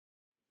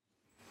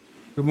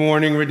Good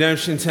morning,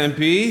 Redemption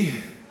Tempe.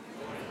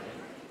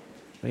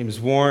 My name is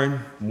Warren.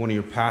 I'm one of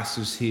your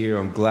pastors here.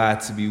 I'm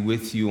glad to be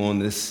with you on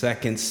this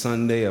second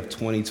Sunday of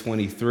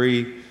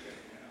 2023,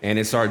 and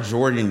it's our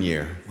Jordan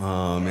year.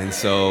 And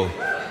so,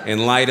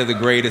 in light of the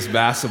greatest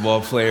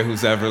basketball player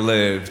who's ever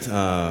lived,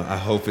 I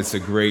hope it's a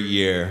great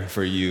year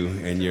for you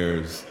and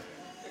yours.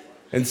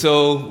 And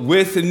so,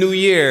 with the new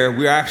year,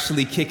 we're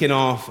actually kicking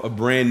off a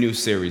brand new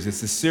series.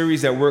 It's a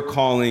series that we're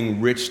calling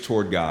Rich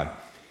Toward God.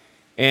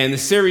 And the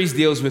series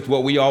deals with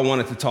what we all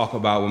wanted to talk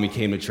about when we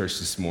came to church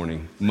this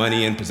morning,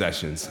 money and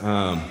possessions.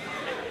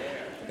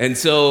 And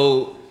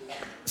so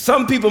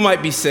some people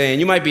might be saying,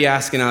 you might be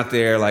asking out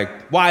there,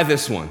 like, why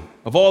this one?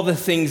 Of all the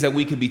things that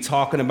we could be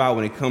talking about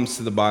when it comes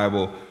to the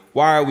Bible,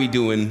 why are we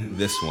doing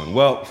this one?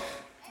 Well,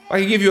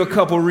 I can give you a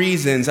couple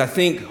reasons. I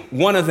think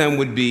one of them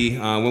would be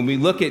when we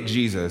look at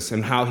Jesus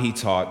and how he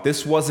taught,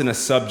 this wasn't a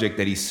subject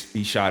that he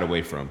shied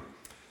away from.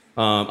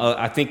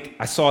 I think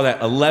I saw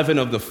that 11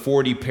 of the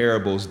 40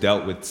 parables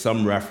dealt with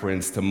some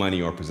reference to money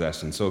or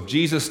possession. So if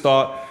Jesus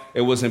thought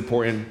it was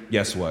important,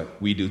 guess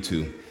what? We do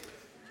too.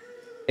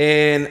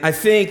 And I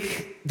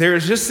think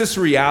there's just this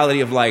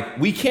reality of like,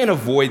 we can't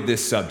avoid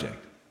this subject.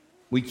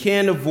 We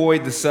can't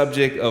avoid the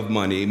subject of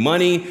money.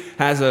 Money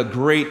has a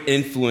great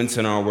influence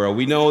in our world.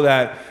 We know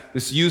that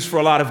it's used for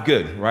a lot of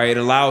good, right? It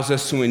allows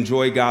us to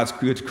enjoy God's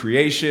good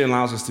creation,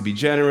 allows us to be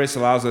generous,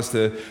 allows us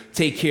to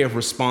take care of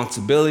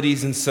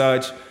responsibilities and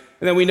such.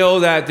 And then we know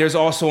that there's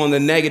also on the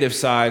negative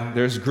side,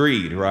 there's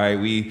greed, right?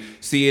 We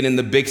see it in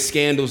the big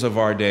scandals of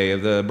our day,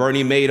 of the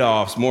Bernie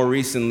Madoffs, more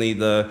recently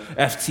the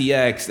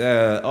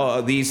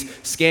FTX, these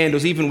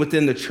scandals, even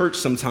within the church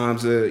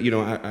sometimes,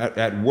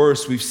 at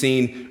worst, we've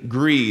seen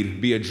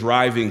greed be a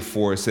driving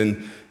force.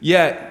 And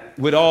yet,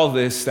 with all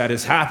this that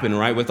has happened,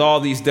 right, with all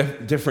these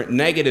different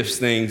negative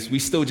things, we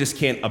still just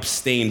can't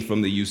abstain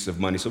from the use of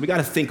money. So we got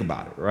to think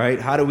about it, right?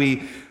 How do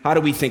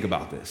we think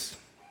about this?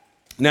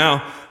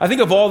 Now, I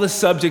think of all the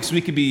subjects we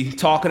could be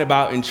talking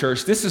about in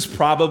church, this is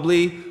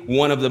probably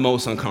one of the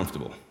most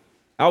uncomfortable.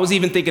 I was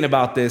even thinking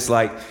about this,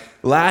 like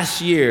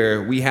last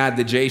year we had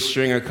the Jay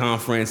Stringer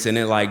conference and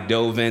it like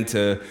dove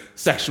into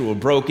sexual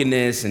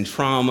brokenness and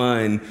trauma,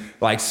 and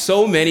like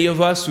so many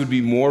of us would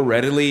more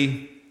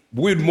readily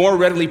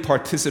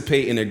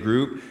participate in a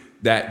group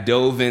that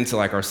dove into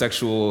like our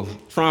sexual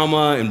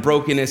trauma and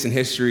brokenness and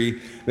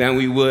history than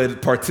we would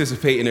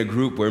participate in a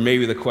group where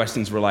maybe the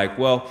questions were like,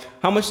 well,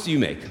 how much do you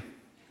make?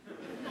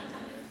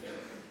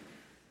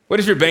 What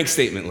does your bank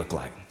statement look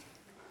like?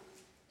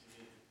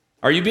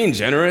 Are you being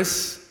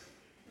generous?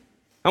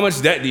 How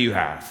much debt do you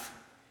have?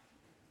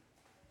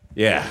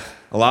 Yeah,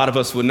 a lot of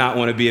us would not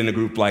want to be in a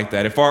group like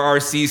that. If our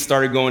RCs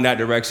started going that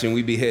direction,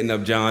 we'd be hitting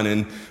up John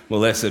and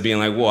Melissa being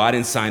like, whoa, I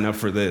didn't sign up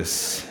for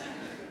this.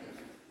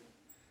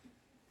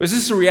 But it's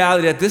just a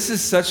reality that this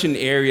is such an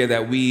area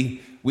that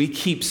we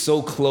keep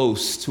so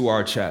close to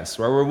our chest,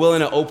 right? We're willing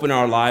to open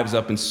our lives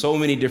up in so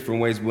many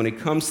different ways. But when it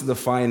comes to the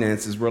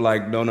finances, we're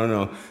like,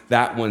 no,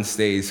 that one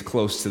stays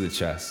close to the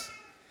chest.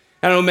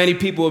 I know many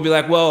people will be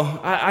like, well,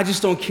 I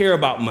just don't care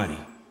about money,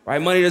 right?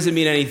 Money doesn't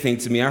mean anything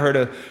to me. I heard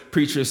a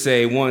preacher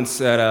say once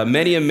that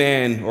many a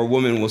man or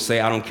woman will say,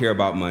 I don't care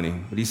about money.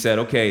 But he said,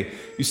 okay,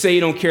 you say you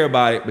don't care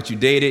about it, but you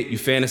date it, you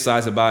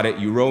fantasize about it,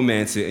 you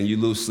romance it, and you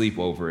lose sleep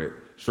over it.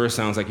 Sure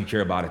sounds like you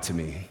care about it to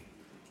me.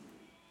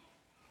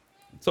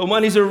 So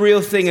money's a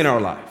real thing in our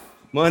life.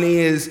 Money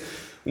is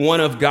one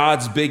of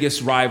God's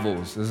biggest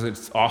rivals, as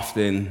it's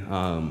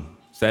often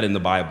said in the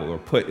Bible or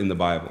put in the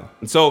Bible.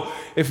 And so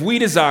if we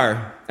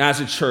desire, as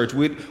a church,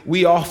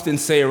 we often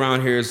say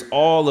around here is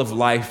all of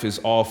life is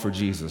all for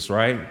Jesus,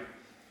 right?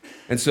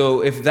 And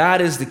so if that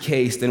is the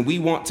case, then we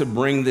want to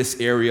bring this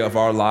area of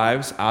our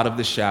lives out of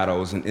the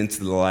shadows and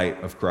into the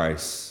light of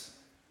Christ.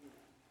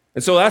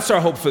 And so that's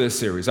our hope for this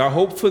series. Our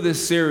hope for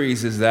this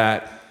series is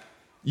that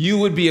you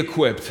would be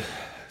equipped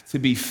to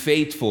be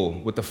faithful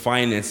with the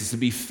finances, to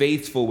be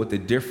faithful with the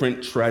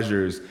different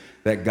treasures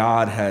that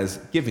God has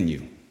given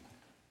you.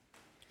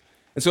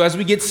 And so as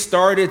we get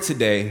started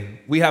today,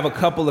 we have a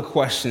couple of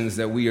questions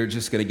that we are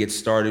just going to get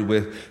started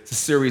with. It's a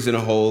series in a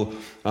whole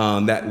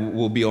that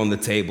will be on the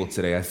table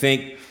today. I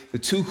think the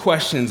two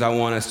questions I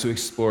want us to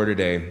explore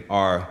today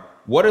are,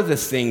 what are the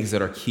things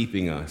that are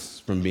keeping us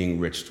from being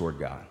rich toward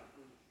God?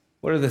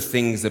 What are the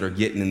things that are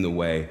getting in the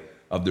way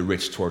of the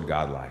rich toward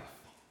God life?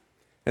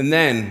 And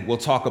then we'll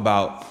talk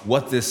about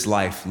what this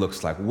life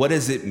looks like. What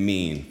does it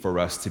mean for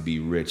us to be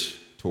rich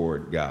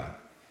toward God?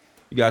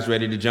 You guys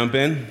ready to jump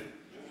in?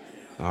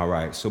 All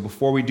right, so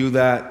before we do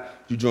that,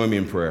 you join me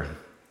in prayer.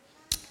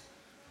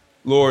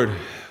 Lord,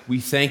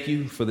 we thank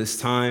you for this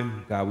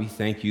time. God, we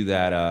thank you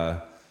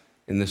that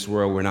in this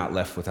world we're not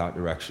left without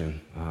direction.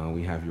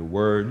 We have your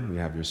word, we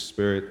have your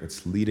spirit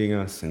that's leading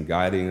us and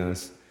guiding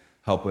us,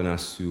 helping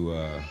us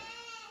to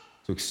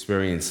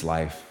experience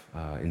life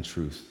in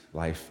truth.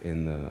 Life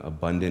in the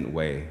abundant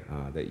way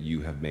that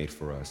you have made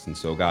for us. And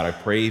so, God, I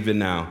pray even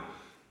now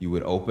you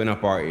would open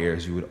up our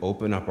ears, you would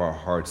open up our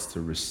hearts to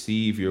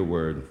receive your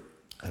word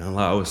and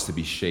allow us to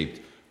be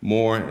shaped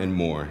more and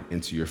more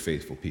into your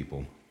faithful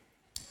people.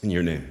 In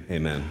your name,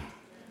 amen.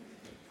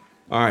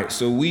 All right,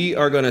 so we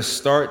are going to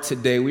start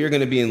today. We are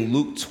going to be in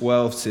Luke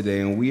 12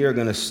 today, and we are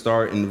going to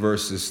start in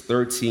verses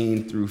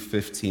 13 through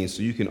 15.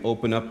 So you can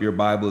open up your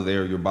Bible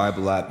there, your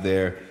Bible app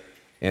there,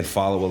 and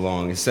follow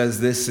along. It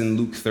says this in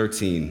Luke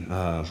 13,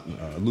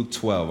 Luke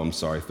 12,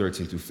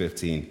 13 through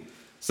 15.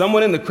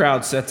 Someone in the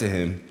crowd said to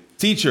him,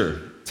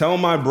 "Teacher, tell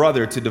my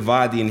brother to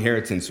divide the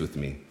inheritance with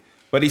me."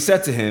 But he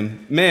said to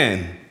him,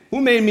 "Man,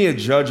 who made me a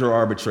judge or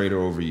arbitrator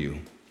over you?"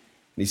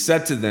 And he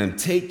said to them,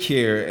 "Take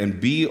care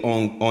and be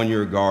on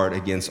your guard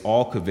against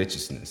all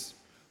covetousness,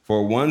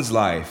 for one's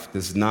life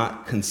does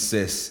not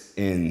consist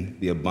in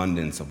the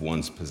abundance of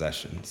one's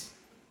possessions."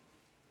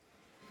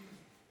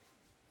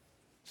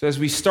 So as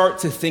we start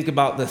to think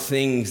about the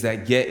things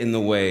that get in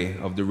the way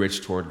of the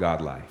rich toward God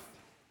life,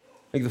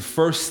 I think the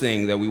first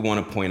thing that we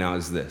want to point out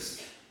is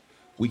this.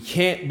 We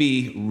can't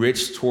be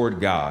rich toward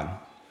God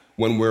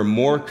when we're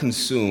more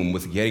consumed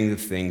with getting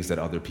the things that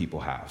other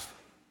people have.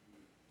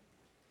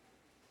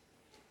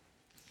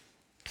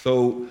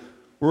 So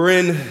we're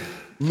in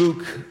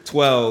Luke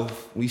 12.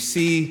 We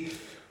see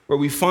where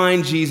we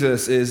find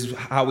Jesus is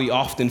how we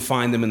often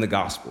find him in the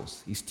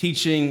Gospels. He's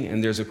teaching,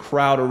 and there's a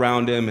crowd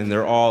around him, and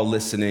they're all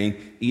listening,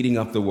 eating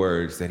up the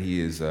words that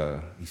he's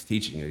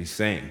teaching, that he's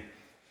saying.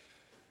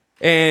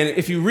 And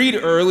if you read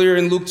earlier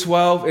in Luke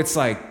 12, it's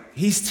like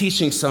he's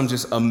teaching some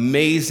just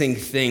amazing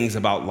things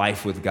about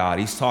life with God.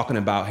 He's talking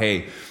about,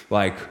 hey,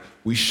 like,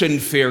 we shouldn't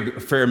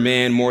fear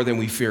man more than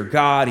we fear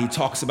God. He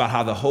talks about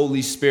how the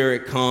Holy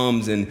Spirit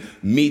comes and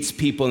meets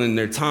people in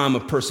their time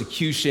of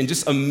persecution.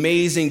 Just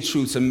amazing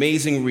truths,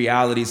 amazing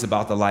realities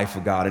about the life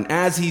of God. And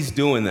as he's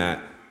doing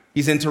that,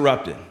 he's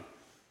interrupted.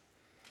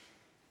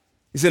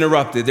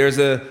 There's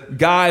a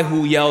guy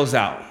who yells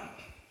out.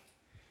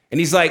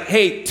 And he's like,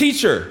 "Hey,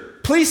 teacher,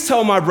 please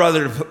tell my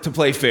brother to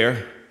play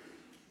fair.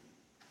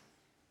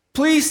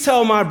 Please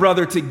tell my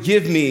brother to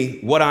give me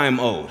what I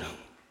am owed."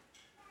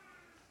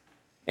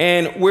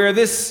 And where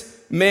this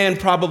man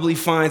probably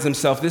finds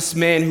himself, this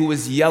man who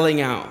is yelling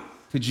out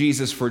to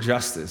Jesus for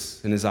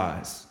justice in his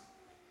eyes,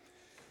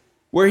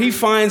 where he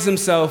finds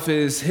himself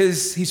is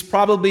he's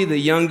probably the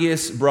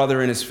youngest brother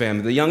in his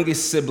family, the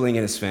youngest sibling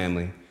in his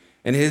family.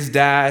 And his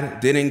dad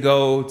didn't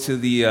go to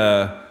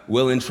the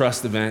will and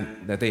trust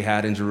event that they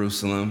had in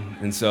Jerusalem.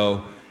 And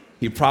so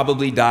he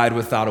probably died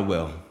without a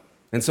will.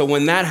 And so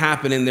when that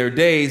happened in their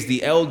days,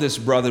 the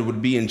eldest brother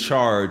would be in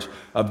charge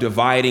of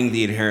dividing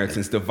the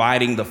inheritance,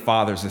 dividing the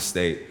father's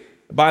estate.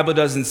 The Bible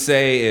doesn't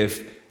say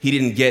if he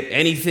didn't get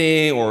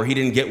anything or he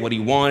didn't get what he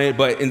wanted,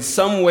 but in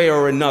some way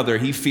or another,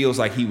 he feels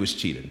like he was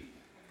cheated.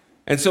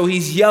 And so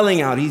he's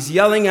yelling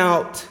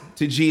out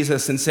to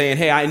Jesus and saying,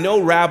 "Hey, I know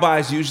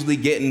rabbis usually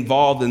get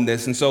involved in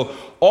this. And so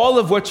all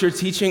of what you're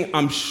teaching,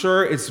 I'm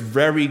sure it's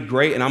very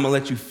great, and I'm going to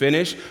let you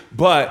finish.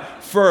 But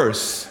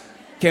first,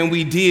 can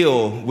we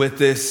deal with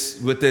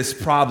this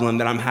problem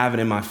that I'm having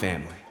in my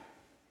family?"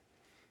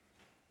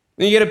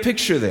 And you get a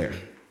picture there,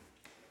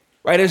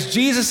 right? As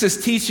Jesus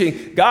is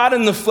teaching, God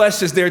in the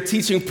flesh is there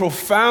teaching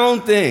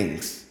profound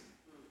things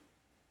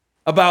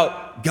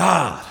about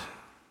God,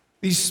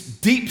 these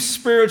deep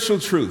spiritual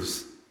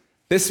truths.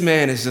 This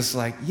man is just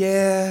like,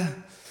 "Yeah,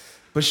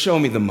 but show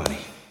me the money.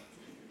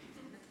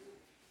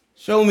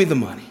 Show me the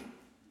money."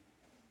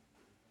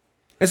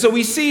 And so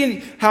we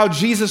see how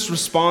Jesus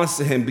responds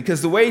to him,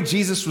 because the way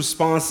Jesus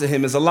responds to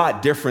him is a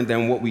lot different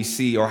than what we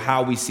see or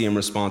how we see him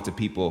respond to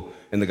people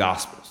in the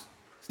Gospels.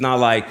 It's not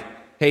like,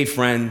 "Hey,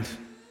 friend,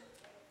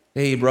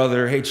 hey,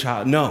 brother, hey,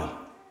 child." No,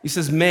 he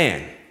says,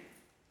 "Man."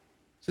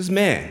 He says,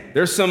 "Man."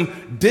 There's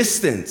some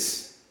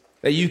distance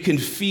that you can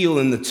feel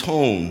in the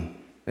tone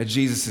that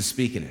Jesus is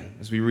speaking in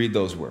as we read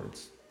those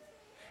words.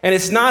 And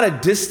it's not a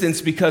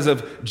distance because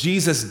of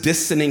Jesus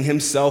distancing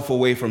himself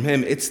away from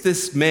him. It's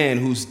this man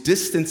who's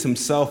distanced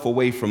himself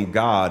away from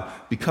God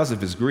because of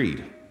his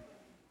greed.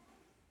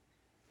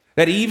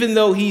 That even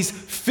though he's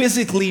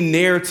physically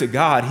near to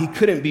God, he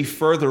couldn't be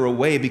further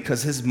away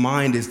because his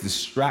mind is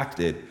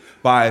distracted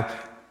by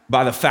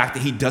the fact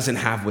that he doesn't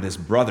have what his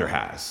brother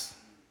has.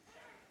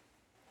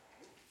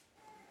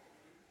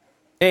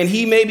 And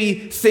he maybe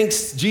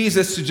thinks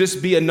Jesus to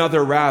just be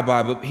another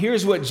rabbi, but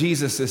here's what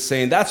Jesus is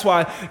saying. That's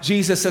why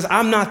Jesus says,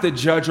 "I'm not the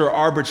judge or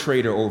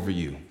arbitrator over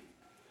you.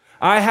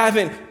 I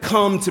haven't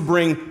come to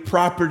bring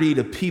property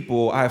to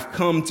people. I've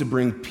come to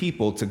bring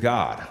people to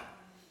God.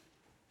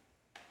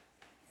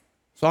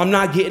 So I'm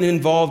not getting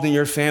involved in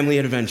your family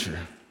adventure,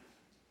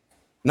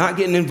 not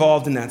getting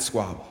involved in that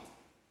squabble."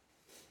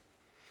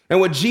 And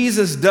what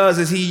Jesus does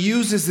is he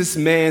uses this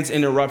man's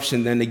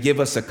interruption then to give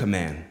us a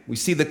command. We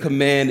see the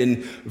command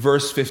in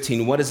verse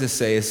 15. What does it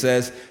say? It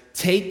says,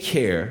 "Take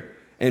care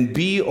and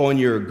be on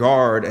your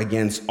guard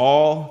against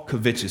all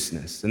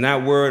covetousness." And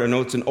that word, I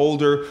know it's an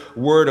older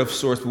word of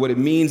sorts, but what it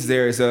means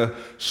there is a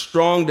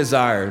strong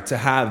desire to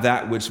have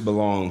that which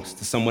belongs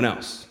to someone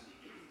else.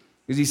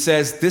 Because he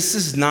says, this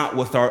is not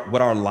what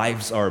our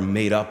lives are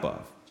made up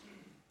of.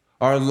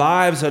 Our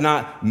lives are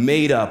not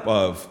made up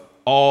of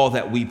all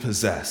that we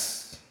possess.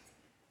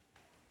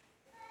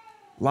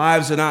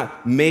 Lives are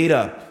not made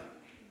up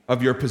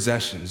of your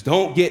possessions.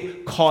 Don't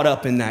get caught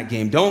up in that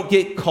game. Don't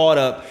get caught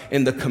up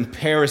in the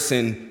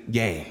comparison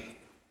game.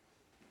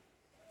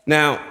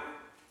 Now,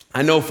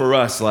 I know for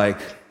us,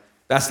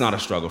 that's not a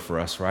struggle for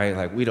us,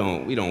 right? We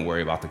don't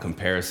worry about the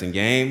comparison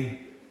game.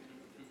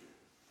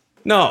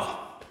 No.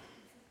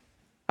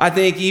 I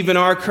think even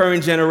our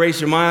current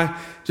generation, my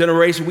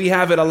generation, we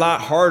have it a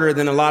lot harder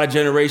than a lot of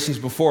generations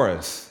before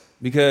us.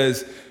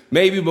 Because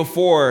maybe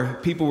before,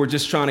 people were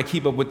just trying to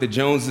keep up with the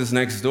Joneses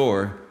next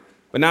door.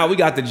 But now we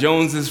got the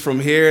Joneses from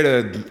here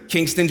to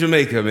Kingston,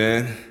 Jamaica,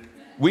 man.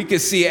 We can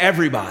see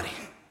everybody.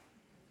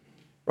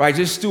 Right?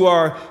 Just through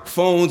our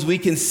phones, we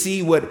can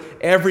see what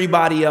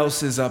everybody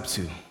else is up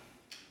to.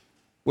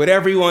 What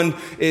everyone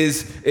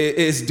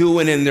is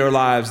doing in their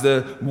lives,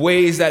 the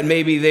ways that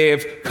maybe they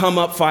have come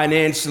up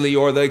financially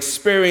or the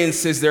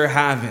experiences they're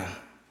having.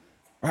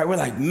 Right? We're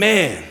like,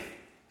 man,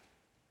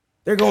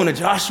 they're going to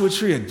Joshua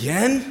Tree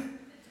again?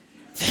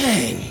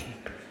 Dang.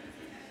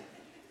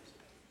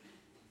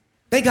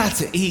 They got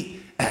to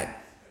eat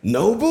at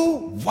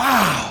Noble?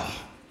 Wow.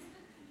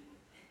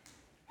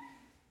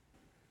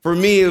 For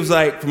me,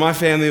 for my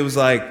family, it was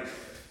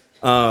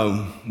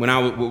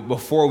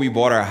before we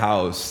bought our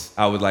house,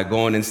 I would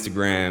go on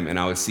Instagram and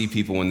I would see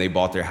people when they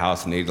bought their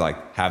house and they'd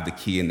have the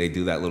key and they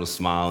do that little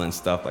smile and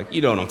stuff.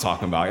 You know what I'm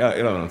talking about.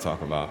 You know what I'm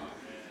talking about.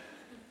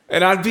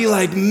 And I'd be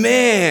like,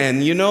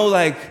 man,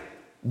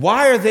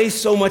 why are they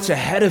so much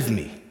ahead of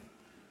me?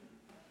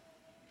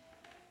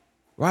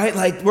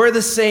 Right? We're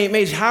the same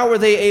age. How are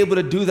they able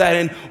to do that?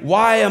 And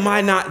why am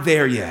I not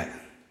there yet?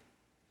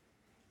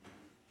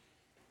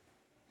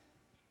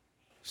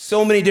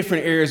 So many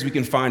different areas we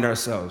can find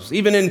ourselves.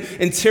 Even in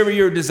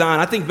interior design.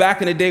 I think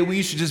back in the day, we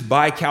used to just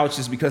buy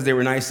couches because they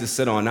were nice to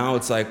sit on. Now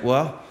it's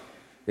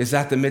is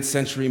that the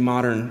mid-century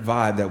modern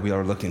vibe that we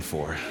are looking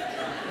for?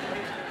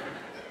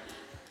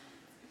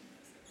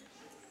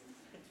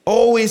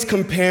 Always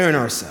comparing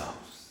ourselves.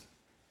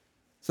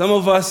 Some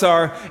of us,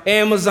 our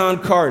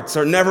Amazon carts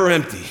are never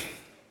empty.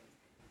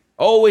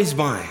 Always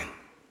buying.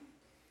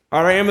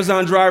 Our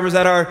Amazon driver's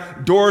at our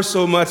door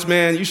so much,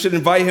 man, you should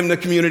invite him to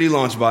community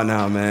launch by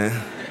now,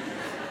 man.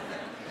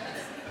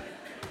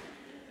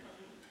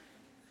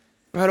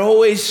 Right?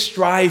 Always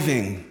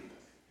striving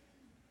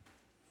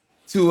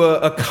to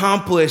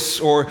accomplish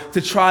or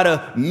to try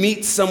to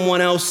meet someone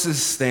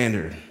else's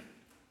standard.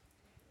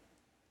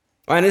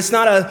 And it's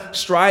not a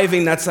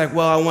striving that's I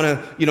want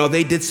to,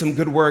 they did some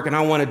good work and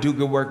I want to do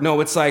good work. No,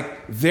 it's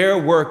their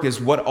work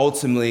is what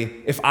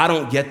ultimately, if I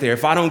don't get there,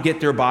 if I don't get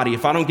their body,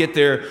 if I don't get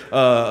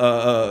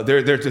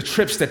the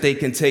trips that they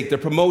can take, the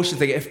promotions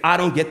they get, if I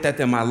don't get that,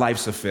 then my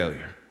life's a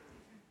failure.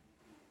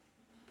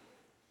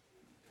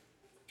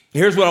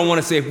 Here's what I want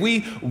to say. If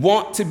we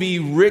want to be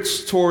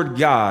rich toward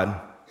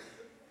God,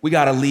 we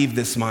got to leave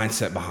this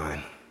mindset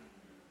behind.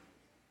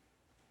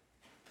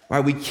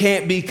 Right? We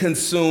can't be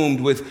consumed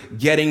with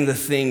getting the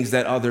things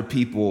that other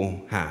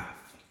people have.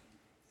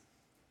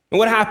 And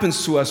what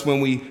happens to us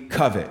when we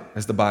covet,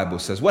 as the Bible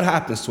says? What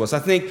happens to us? I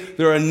think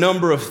there are a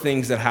number of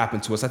things that happen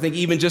to us. I think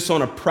even just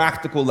on a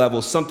practical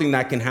level, something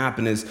that can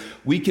happen is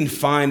we can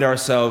find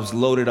ourselves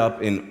loaded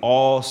up in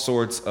all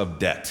sorts of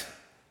debt.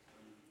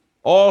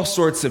 All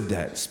sorts of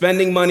debt.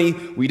 Spending money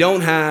we don't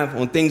have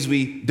on things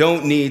we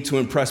don't need to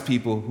impress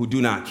people who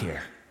do not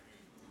care.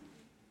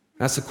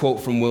 That's a quote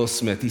from Will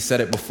Smith. He said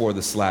it before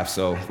the slap,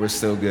 so we're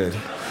still good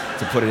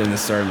to put it in the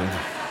sermon.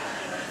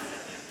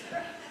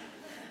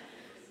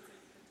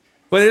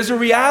 But there's a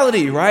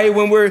reality, right?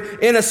 When we're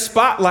in a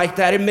spot like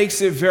that, it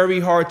makes it very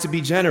hard to be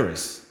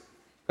generous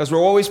because we're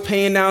always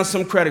paying down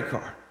some credit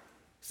card.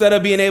 Instead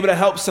of being able to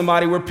help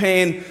somebody, we're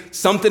paying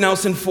something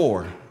else in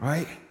full,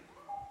 right?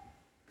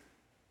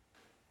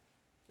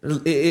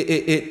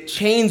 It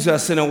chains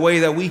us in a way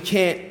that we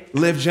can't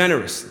live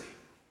generously.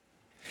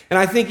 And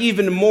I think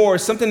even more,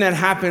 something that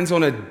happens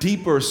on a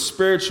deeper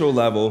spiritual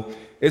level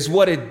is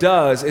what it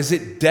does is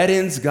it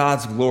deadens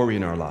God's glory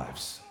in our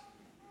lives.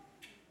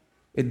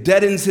 It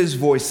deadens his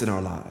voice in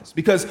our lives.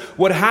 Because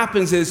what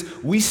happens is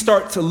we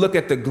start to look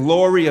at the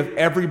glory of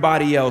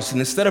everybody else,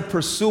 and instead of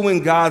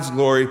pursuing God's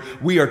glory,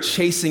 we are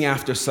chasing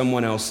after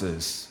someone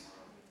else's.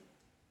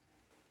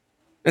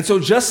 And so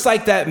just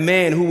like that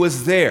man who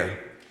was there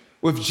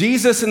with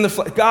Jesus in the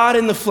flesh, God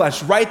in the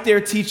flesh, right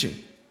there teaching,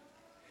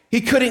 he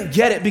couldn't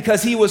get it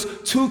because he was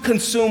too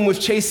consumed with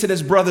chasing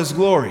his brother's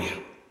glory.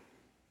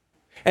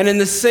 And in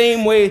the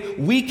same way,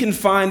 we can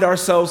find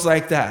ourselves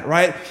like that,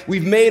 right?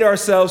 We've made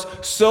ourselves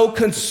so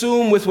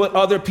consumed with what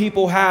other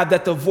people have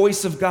that the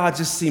voice of God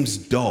just seems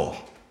dull.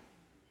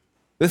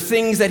 The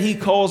things that he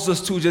calls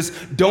us to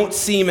just don't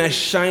seem as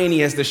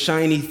shiny as the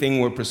shiny thing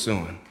we're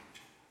pursuing.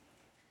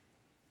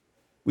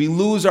 We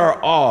lose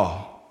our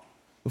awe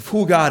of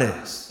who God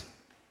is.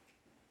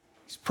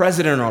 He's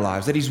present in our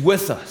lives, that he's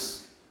with us.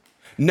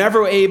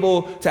 Never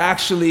able to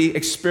actually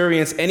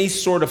experience any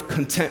sort of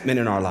contentment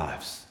in our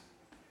lives.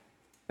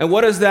 And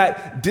what does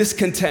that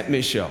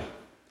discontentment show?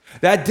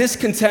 That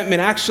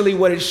discontentment, actually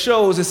what it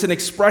shows is an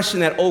expression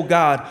that, oh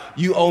God,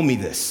 you owe me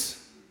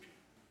this.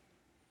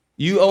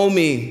 You owe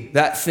me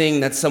that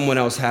thing that someone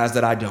else has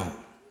that I don't.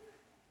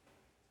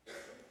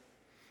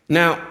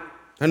 Now,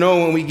 I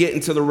know when we get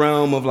into the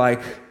realm of like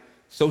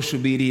social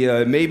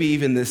media, maybe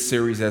even this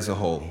series as a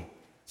whole,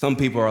 some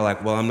people are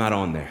like, well, I'm not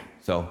on there,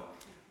 so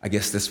I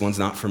guess this one's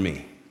not for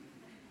me.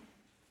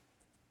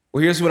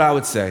 Well, here's what I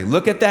would say.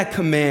 Look at that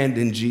command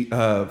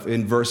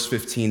in verse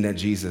 15 that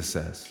Jesus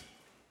says.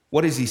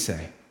 What does he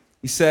say?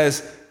 He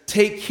says,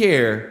 take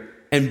care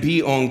and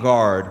be on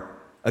guard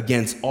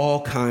against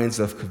all kinds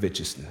of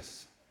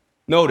covetousness.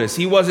 Notice,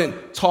 he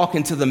wasn't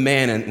talking to the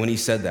man when he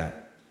said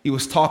that. He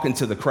was talking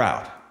to the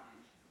crowd.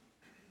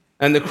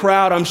 And the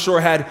crowd, I'm sure,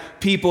 had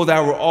people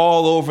that were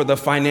all over the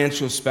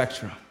financial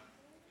spectrum.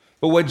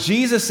 But what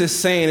Jesus is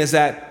saying is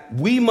that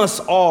we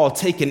must all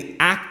take an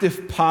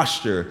active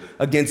posture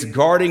against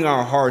guarding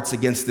our hearts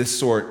against this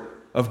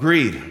sort of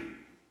greed.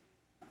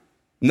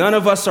 None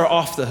of us are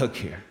off the hook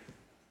here.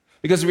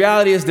 Because the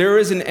reality is there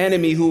is an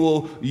enemy who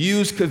will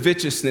use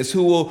covetousness,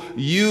 who will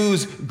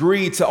use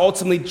greed to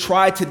ultimately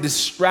try to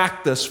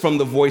distract us from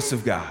the voice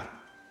of God.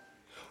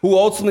 Who will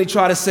ultimately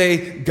try to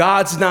say,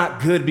 God's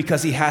not good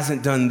because he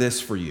hasn't done this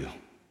for you.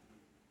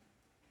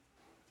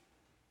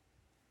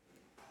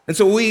 And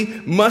so we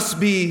must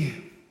be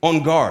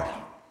on guard.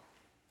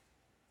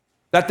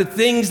 That the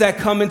things that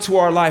come into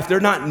our life, they're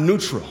not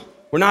neutral.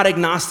 We're not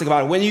agnostic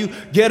about it. When you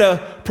get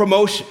a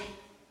promotion,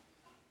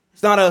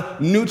 it's not a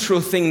neutral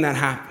thing that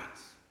happens.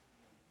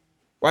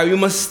 Right? We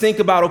must think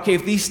about, okay,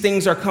 if these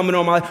things are coming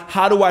on my life,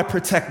 how do I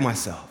protect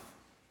myself?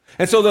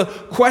 And so the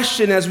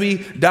question as we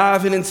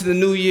dive into the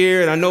new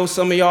year, and I know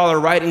some of y'all are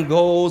writing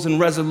goals and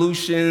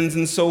resolutions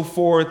and so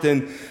forth,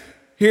 and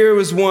here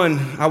is one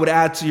I would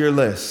add to your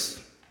list.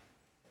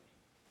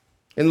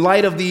 In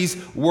light of these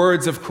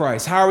words of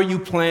Christ, how are you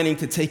planning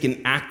to take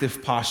an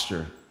active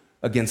posture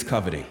against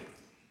coveting?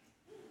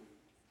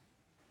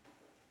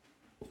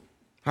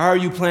 How are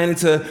you planning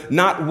to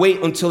not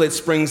wait until it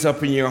springs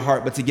up in your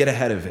heart, but to get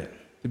ahead of it,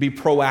 to be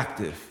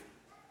proactive?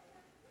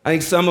 I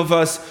think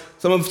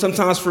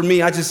sometimes for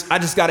me, I just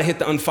got to hit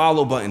the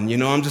unfollow button, you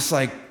know? I'm just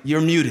like,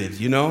 you're muted,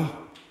 you know?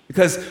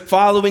 Because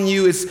following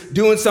you is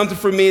doing something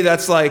for me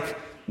that's like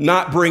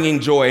not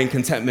bringing joy and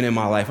contentment in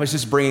my life. It's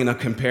just bringing a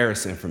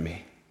comparison for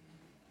me.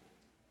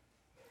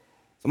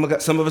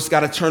 Some of us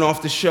got to turn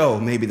off the show.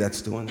 Maybe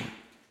that's doing it.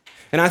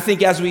 And I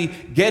think as we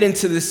get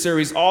into this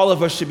series, all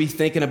of us should be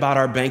thinking about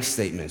our bank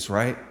statements,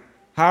 right?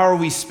 How are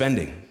we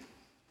spending?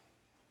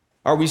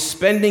 Are we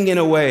spending in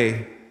a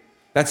way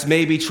that's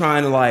maybe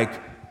trying to like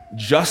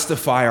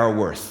justify our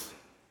worth?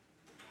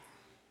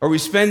 Are we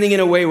spending in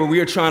a way where we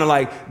are trying to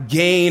like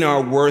gain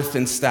our worth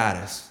and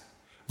status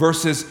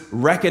versus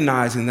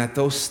recognizing that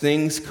those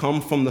things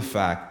come from the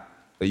fact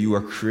that you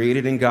are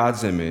created in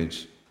God's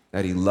image,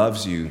 that he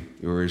loves you,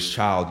 you're his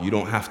child. You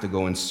don't have to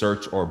go and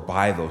search or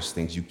buy those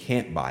things. You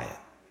can't buy it.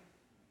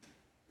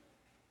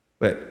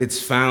 But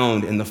it's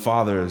found in the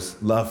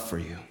Father's love for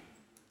you.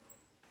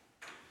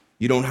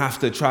 You don't have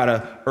to try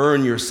to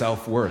earn your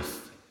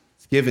self-worth.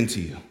 It's given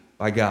to you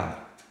by God.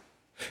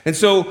 And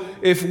so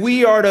if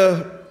we are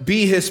to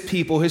be his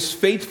people, his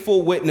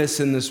faithful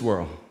witness in this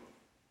world,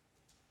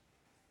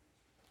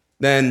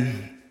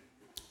 then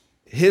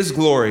his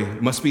glory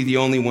must be the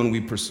only one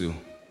we pursue.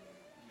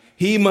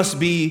 He must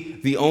be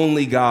the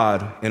only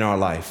God in our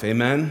life.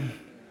 Amen?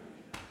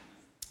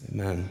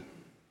 Amen.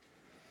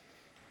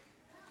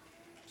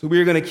 So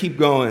we're going to keep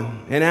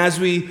going. And as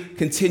we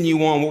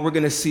continue on, what we're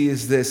going to see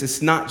is this.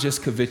 It's not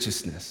just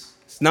covetousness.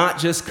 It's not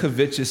just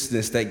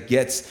covetousness that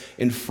gets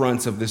in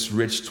front of this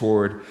rich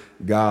toward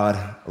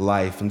God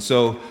life. And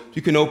so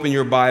you can open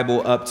your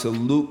Bible up to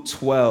Luke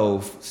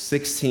 12,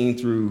 16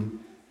 through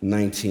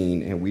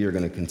 19, and we are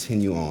going to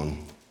continue on.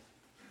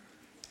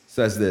 It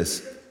says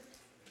this.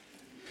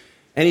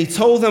 And he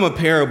told them a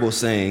parable,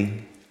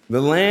 saying,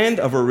 the land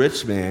of a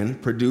rich man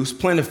produced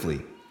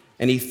plentifully.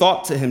 And he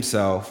thought to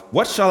himself,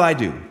 what shall I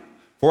do?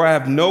 For I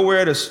have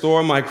nowhere to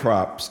store my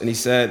crops. And he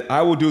said,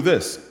 I will do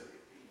this.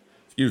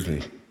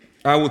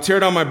 I will tear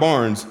down my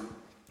barns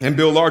and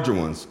build larger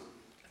ones.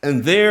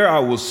 And there I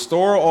will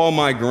store all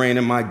my grain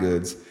and my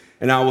goods.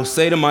 And I will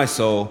say to my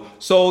soul,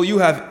 soul, you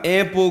have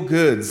ample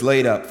goods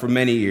laid up for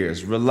many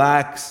years.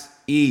 Relax,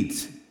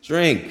 eat,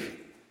 drink,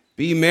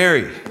 be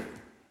merry.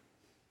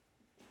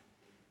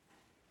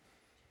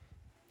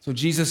 So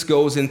Jesus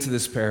goes into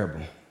this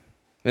parable.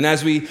 And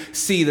as we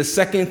see, the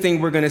second thing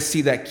we're going to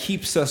see that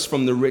keeps us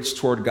from the rich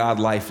toward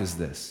God life is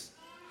this.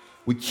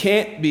 We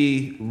can't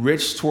be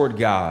rich toward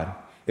God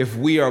if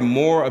we are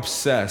more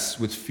obsessed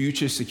with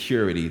future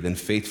security than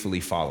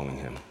faithfully following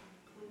him.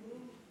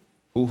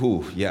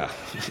 Ooh, yeah.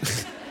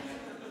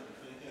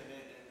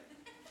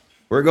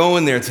 We're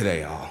going there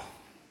today, y'all.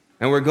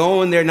 And we're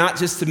going there not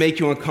just to make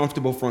you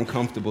uncomfortable for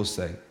uncomfortable's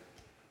sake,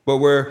 but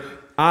we're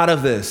out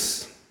of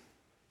this.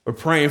 We're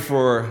praying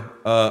for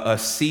a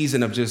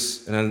season of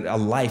just a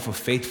life of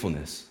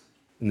faithfulness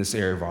in this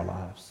area of our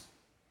lives.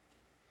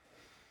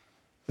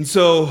 And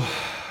so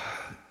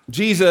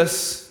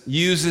Jesus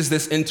uses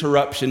this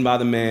interruption by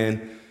the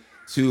man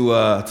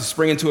to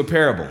spring into a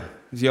parable,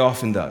 as he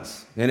often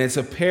does. And it's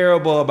a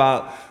parable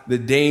about the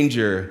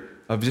danger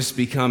of just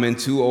becoming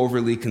too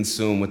overly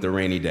consumed with the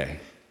rainy day.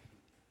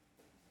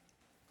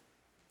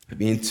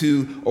 being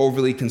too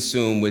overly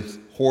consumed with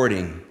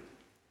hoarding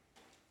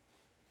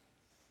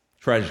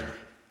treasure.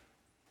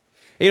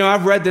 You know,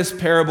 I've read this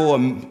parable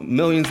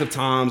millions of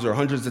times or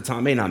hundreds of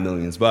times, maybe not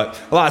millions, but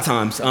a lot of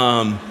times.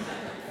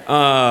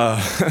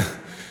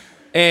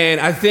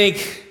 And I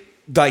think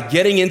like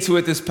getting into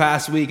it this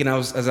past week, and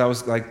as I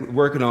was like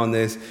working on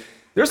this,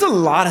 there's a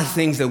lot of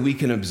things that we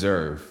can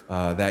observe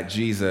that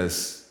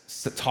Jesus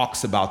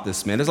talks about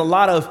this man. There's a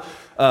lot of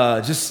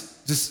just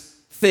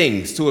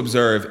things to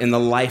observe in the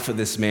life of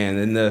this man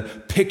and the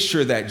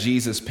picture that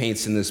Jesus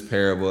paints in this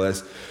parable.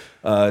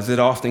 As it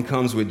often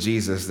comes with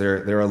Jesus,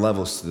 there are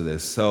levels to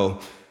this. So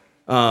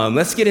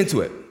let's get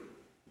into it.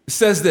 It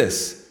says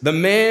this: the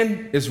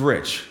man is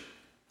rich.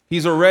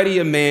 He's already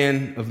a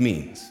man of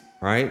means,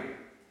 right?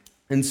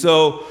 And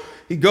so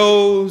he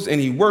goes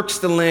and he works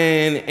the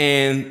land,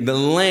 and the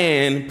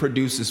land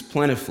produces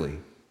plentifully.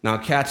 Now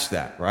catch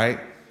that, right?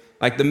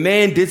 Like the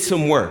man did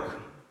some work,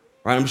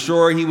 right? I'm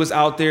sure he was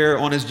out there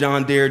on his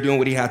John Deere doing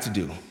what he had to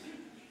do.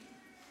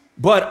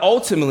 But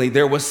ultimately,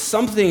 there was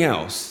something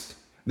else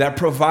that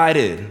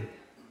provided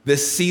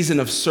this season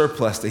of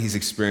surplus that he's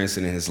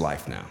experiencing in his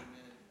life now.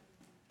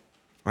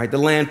 Right? The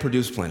land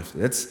produced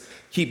plentifully. Let's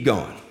keep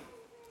going.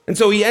 And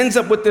so he ends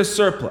up with this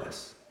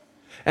surplus.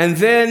 And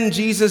then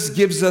Jesus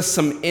gives us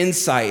some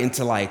insight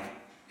into like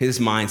his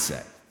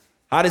mindset.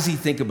 How does he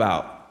think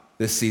about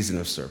this season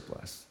of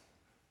surplus?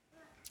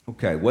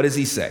 Okay, what does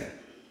he say?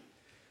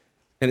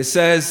 And it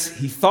says,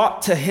 he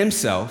thought to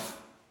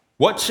himself,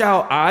 what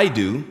shall I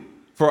do?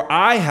 For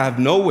I have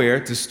nowhere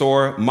to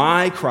store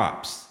my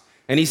crops.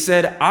 And he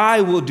said,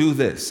 I will do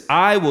this.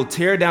 I will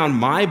tear down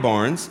my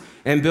barns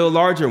and build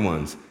larger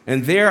ones.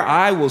 And there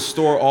I will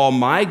store all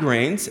my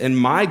grains and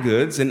my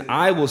goods. And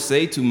I will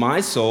say to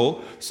my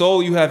soul,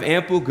 soul, you have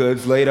ample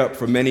goods laid up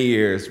for many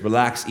years.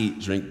 Relax, eat,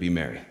 drink, be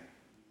merry.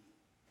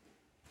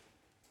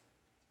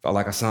 Felt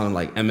like I sounded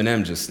like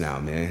Eminem just now,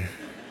 man.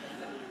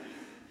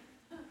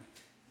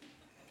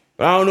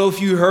 But I don't know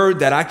if you heard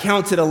that. I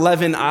counted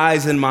 11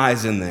 I's and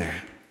my's in there.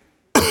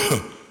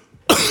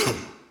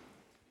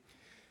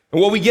 And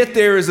what we get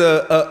there is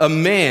a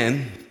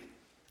man.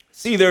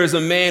 See, there is a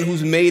man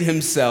who's made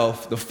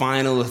himself the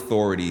final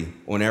authority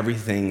on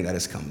everything that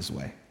has come his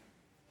way.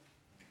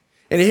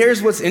 And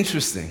here's what's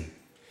interesting.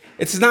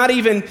 It's not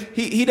even,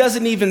 he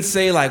doesn't even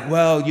say like,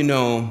 well, you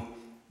know,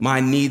 my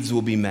needs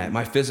will be met.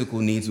 My physical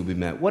needs will be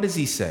met. What does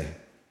he say?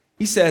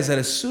 He says that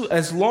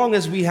as long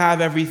as we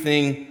have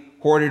everything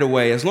hoarded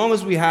away, as long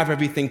as we have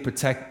everything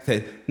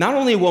protected, not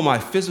only will my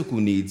physical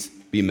needs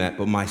be met,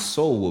 but my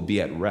soul will be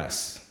at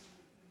rest.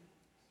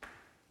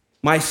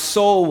 My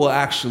soul will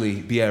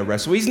actually be at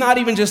rest. So he's not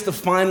even just the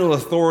final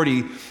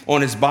authority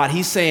on his body.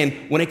 He's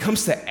saying, when it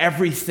comes to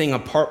everything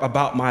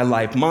about my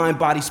life, mind,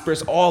 body,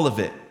 spirits, all of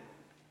it,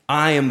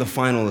 I am the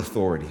final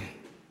authority.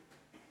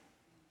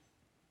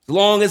 As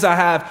long as I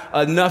have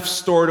enough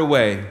stored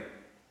away,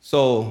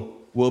 soul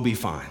will be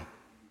fine.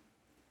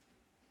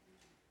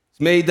 He's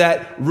made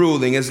that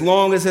ruling. As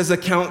long as his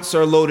accounts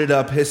are loaded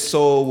up, his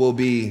soul will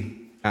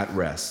be at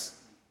rest.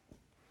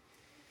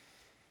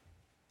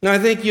 Now, I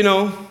think, you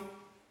know,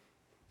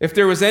 if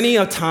there was any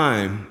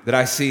time that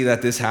I see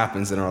that this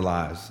happens in our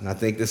lives, and I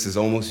think this is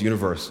almost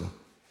universal,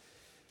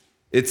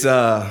 it's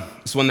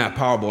when that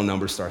Powerball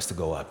number starts to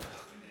go up.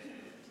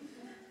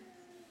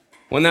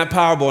 When that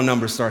Powerball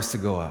number starts to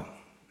go up,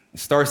 it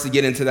starts to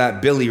get into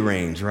that Billy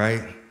range,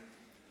 right?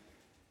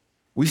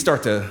 We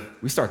start to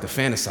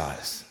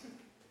fantasize.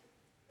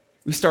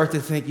 We start to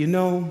think, you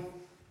know,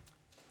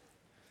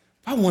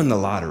 if I won the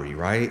lottery,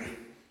 right?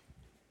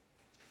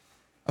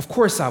 Of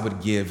course I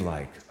would give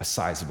like a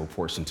sizable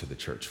portion to the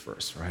church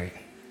first, right?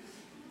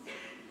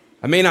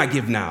 I may not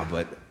give now,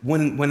 but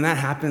when that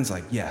happens,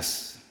 like,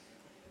 yes,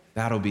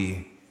 that'll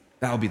be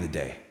the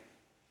day.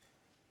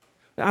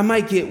 I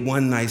might get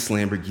one nice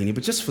Lamborghini,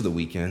 but just for the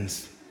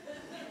weekends.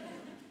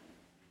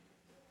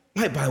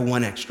 Might buy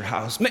one extra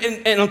house.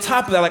 And on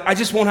top of that, like, I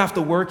just won't have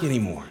to work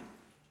anymore.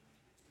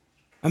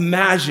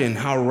 Imagine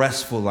how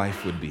restful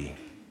life would be.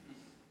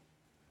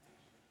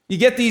 You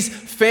get these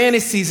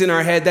fantasies in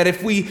our head that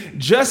if we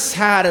just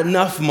had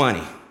enough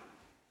money,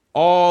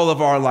 all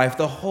of our life,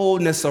 the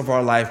wholeness of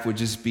our life would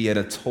just be at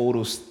a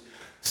total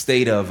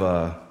state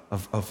of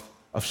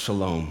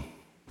shalom,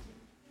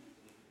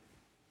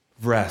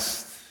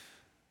 rest.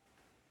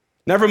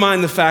 Never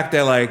mind the fact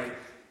that like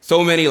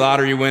so many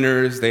lottery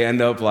winners, they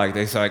end up like,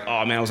 they say like,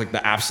 oh man, it was like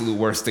the absolute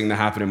worst thing to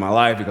happen in my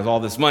life because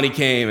all this money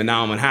came and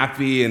now I'm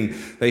unhappy, and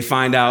they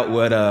find out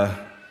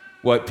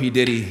what P.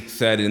 Diddy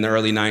said in the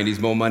early 90s,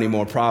 more money,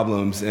 more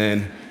problems,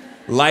 and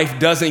life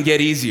doesn't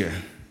get easier.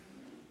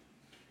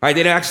 Right?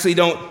 They actually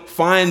don't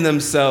find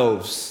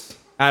themselves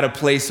at a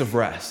place of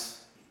rest.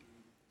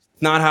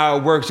 It's not how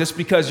it works. Just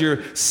because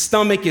your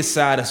stomach is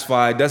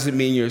satisfied doesn't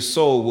mean your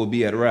soul will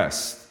be at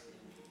rest.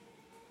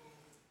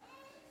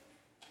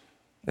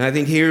 And I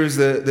think here's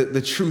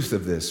the truth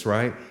of this,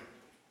 right?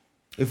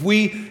 If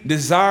we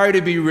desire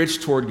to be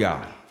rich toward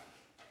God,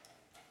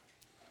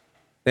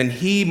 then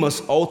he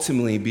must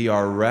ultimately be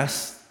our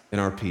rest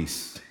and our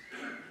peace.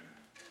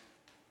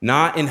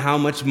 not in how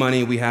much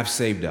money we have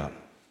saved up,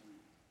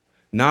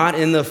 not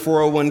in the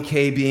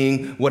 401k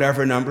being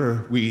whatever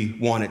number we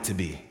want it to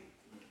be.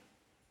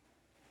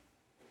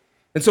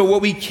 And so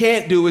what we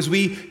can't do is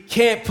we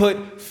can't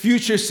put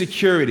future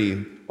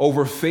security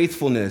over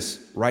faithfulness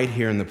right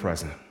here in the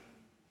present.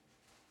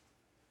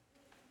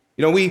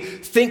 You know, we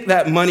think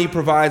that money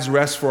provides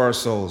rest for our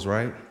souls,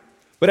 right?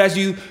 But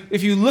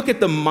if you look at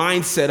the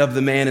mindset of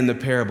the man in the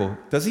parable,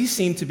 does he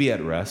seem to be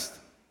at rest?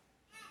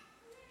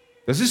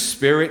 Does his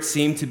spirit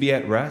seem to be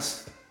at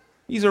rest?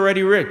 He's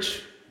already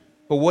rich.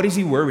 But what is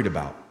he worried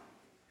about?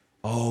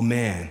 Oh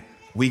man,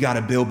 we got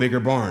to build bigger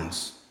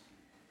barns.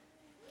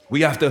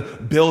 We have to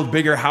build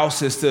bigger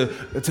houses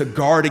to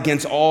guard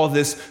against all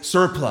this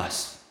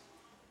surplus.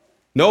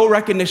 No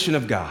recognition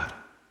of God.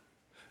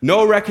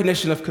 No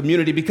recognition of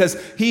community,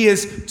 because he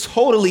has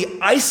totally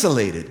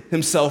isolated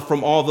himself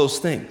from all those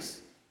things.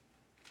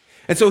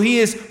 And so he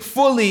is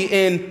fully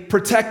in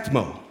protect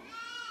mode.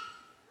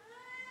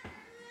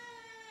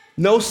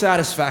 No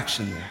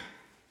satisfaction there.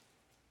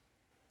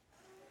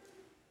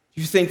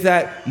 You think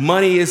that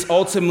money is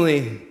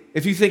ultimately,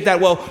 if you think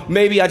that, well,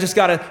 maybe I just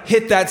got to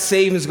hit that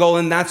savings goal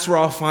and that's where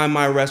I'll find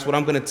my rest, what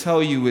I'm going to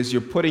tell you is you're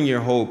putting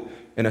your hope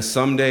in a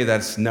someday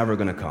that's never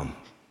going to come.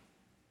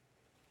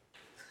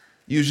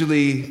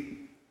 Usually,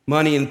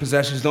 money and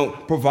possessions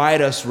don't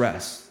provide us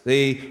rest.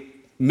 They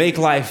make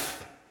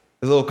life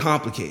a little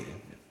complicated,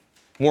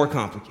 more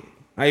complicated.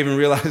 I even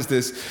realized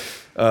this,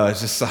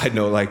 just a side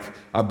note, like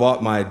I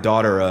bought my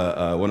daughter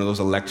one of those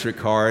electric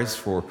cars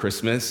for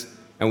Christmas,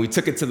 and we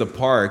took it to the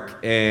park,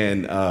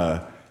 and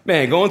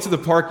man, going to the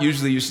park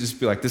usually used to just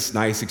be like this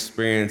nice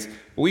experience.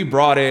 But we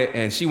brought it,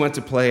 and she went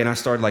to play, and I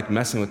started like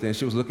messing with it, and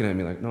she was looking at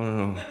me like,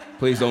 no,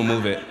 please don't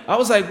move it. I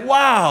was like,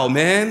 wow,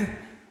 man.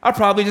 I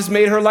probably just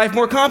made her life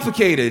more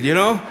complicated, you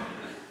know?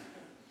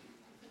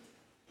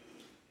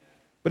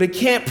 But it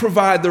can't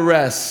provide the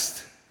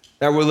rest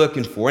that we're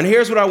looking for. And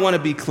here's what I want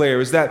to be clear,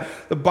 is that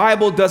the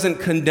Bible doesn't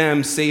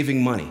condemn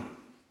saving money.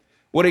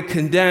 What it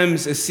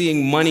condemns is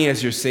seeing money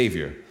as your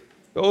savior.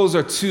 Those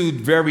are two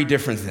very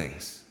different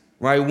things,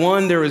 right?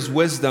 One, there is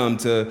wisdom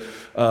to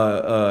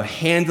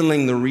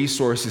handling the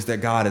resources that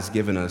God has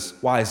given us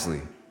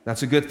wisely.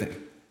 That's a good thing.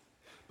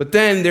 But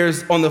then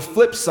there's, on the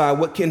flip side,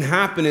 what can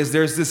happen is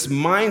there's this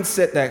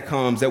mindset that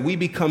comes that we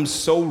become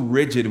so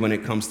rigid when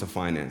it comes to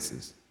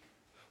finances.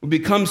 We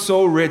become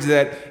so rigid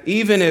that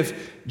even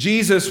if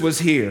Jesus was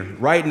here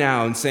right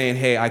now and saying,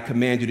 hey, I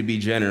command you to be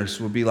generous,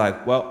 we'll be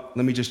like, well,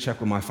 let me just check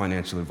with my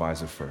financial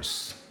advisor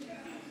first.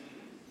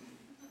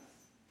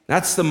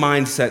 That's the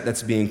mindset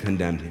that's being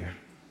condemned here.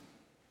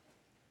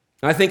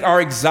 I think our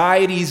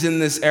anxieties in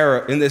this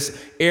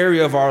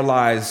area of our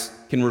lives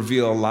can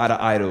reveal a lot of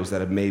idols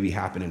that have maybe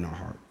happened in our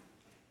heart.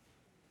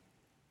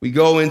 We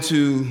go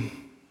into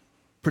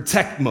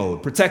protect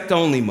mode, protect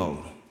only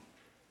mode.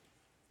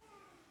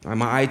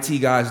 My IT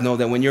guys know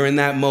that when you're in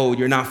that mode,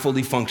 you're not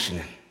fully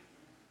functioning.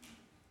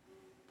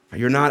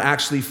 You're not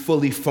actually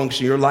fully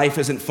functioning. Your life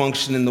isn't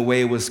functioning the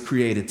way it was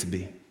created to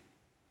be.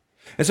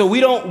 And so we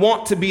don't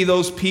want to be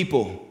those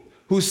people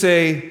who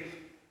say,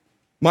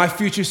 my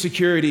future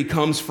security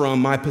comes from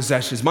my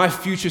possessions. My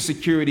future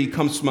security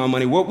comes from my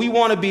money. What we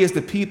want to be is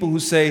the people who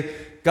say,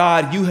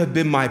 God, you have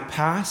been my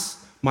past,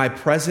 my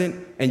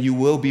present, and you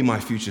will be my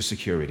future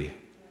security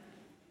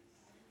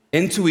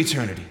into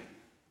eternity.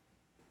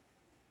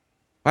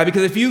 Right?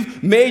 Because if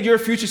you've made your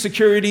future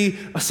security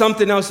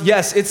something else,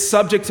 yes, it's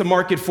subject to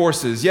market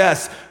forces.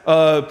 Yes,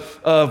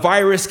 a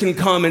virus can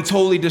come and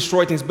totally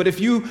destroy things. But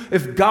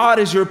if God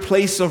is your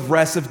place of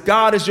rest, if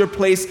God is your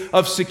place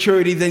of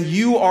security, then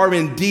you are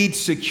indeed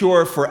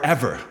secure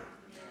forever.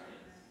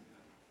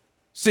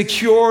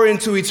 Secure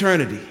into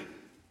eternity.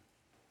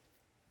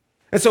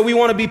 And so we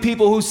want to be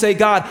people who say,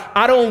 God,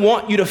 I don't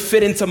want you to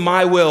fit into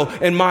my will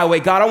and my way.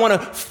 God, I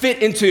want to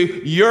fit into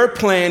your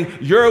plan,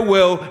 your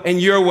will,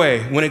 and your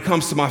way when it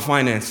comes to my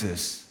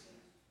finances.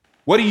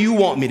 What do you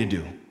want me to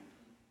do?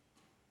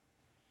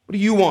 What do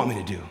you want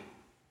me to do?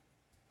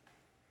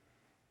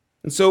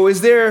 And so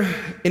is there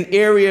an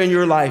area in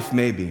your life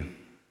maybe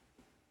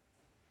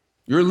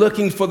you're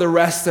looking for the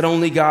rest that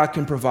only God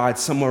can provide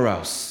somewhere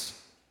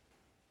else?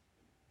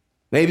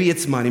 Maybe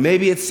it's money.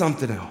 Maybe it's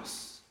something else.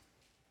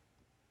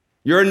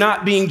 You're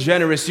not being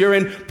generous. You're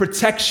in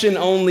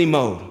protection-only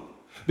mode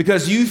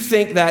because you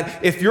think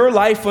that if your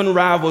life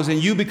unravels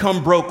and you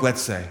become broke,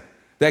 let's say,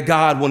 that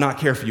God will not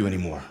care for you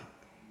anymore.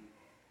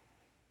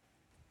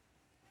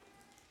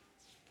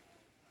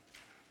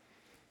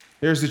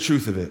 Here's the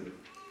truth of it.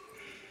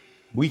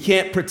 We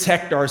can't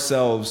protect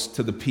ourselves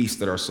to the peace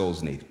that our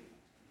souls need.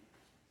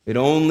 It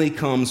only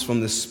comes from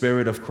the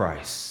Spirit of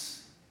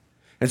Christ.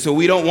 And so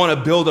we don't want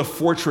to build a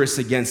fortress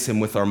against him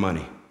with our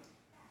money.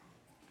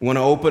 We want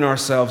to open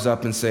ourselves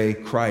up and say,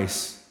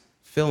 Christ,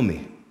 fill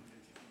me.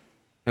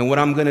 And what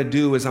I'm going to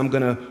do is I'm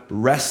going to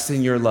rest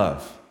in your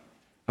love.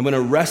 I'm going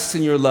to rest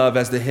in your love,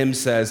 as the hymn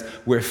says,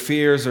 where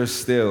fears are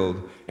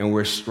stilled and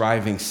where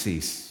striving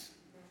cease.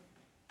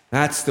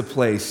 That's the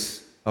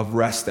place of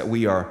rest that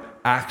we are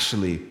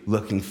actually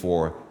looking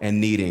for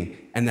and needing,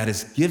 and that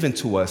is given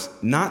to us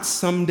not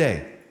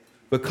someday,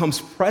 but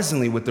comes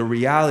presently with the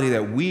reality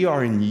that we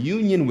are in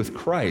union with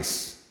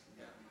Christ.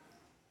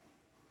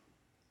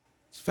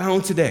 It's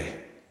found today.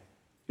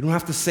 You don't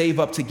have to save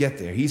up to get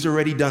there. He's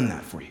already done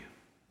that for you.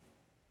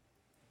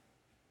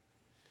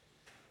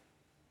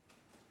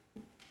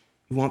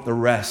 You want the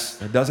rest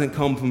that doesn't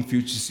come from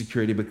future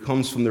security, but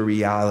comes from the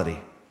reality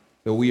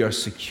that we are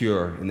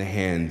secure in the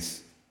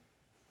hands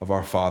of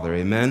our Father.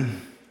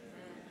 Amen?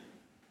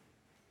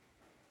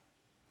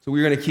 So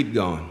we're going to keep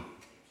going.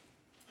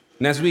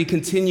 And as we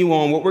continue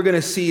on, what we're going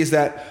to see is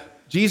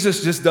that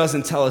Jesus just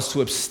doesn't tell us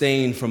to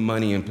abstain from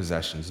money and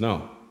possessions.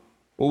 No.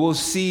 What we'll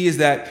see is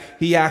that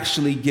he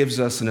actually gives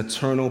us an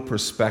eternal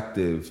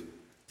perspective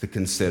to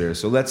consider.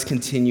 So let's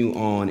continue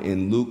on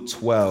in Luke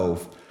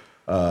 12,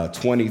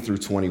 20 through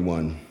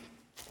 21.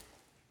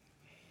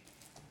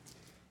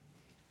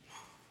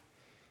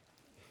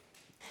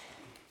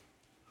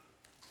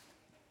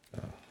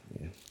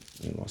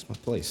 I lost my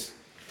place.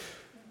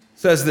 It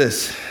says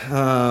this,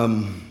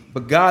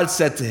 but God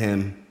said to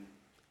him,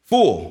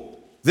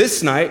 "Fool,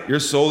 this night your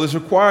soul is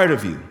required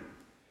of you.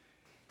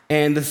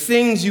 And the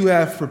things you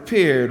have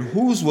prepared,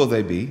 whose will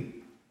they be?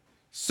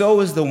 So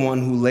is the one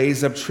who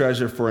lays up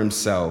treasure for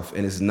himself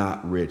and is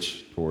not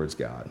rich towards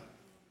God."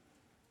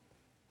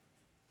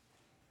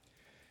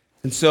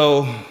 And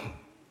so,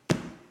 as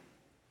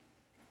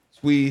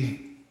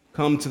we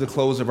come to the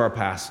close of our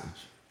passage,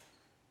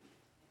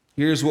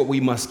 here's what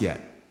we must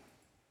get.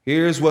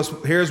 Here's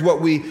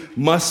what we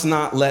must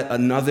not let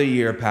another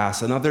year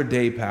pass, another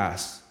day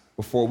pass,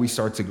 before we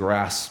start to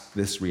grasp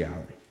this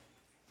reality.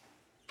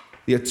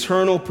 The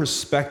eternal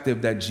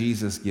perspective that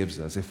Jesus gives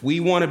us. If we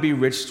want to be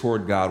rich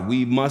toward God,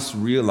 we must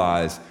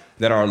realize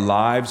that our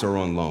lives are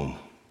on loan.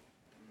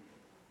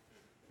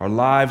 Our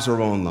lives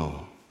are on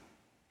loan.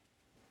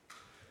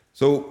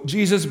 So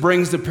Jesus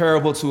brings the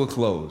parable to a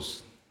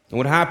close. And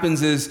what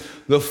happens is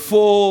the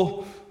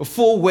full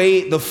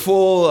weight,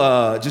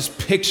 just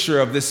picture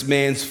of this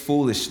man's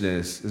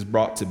foolishness is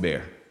brought to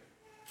bear.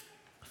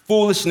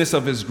 Foolishness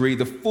of his greed,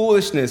 the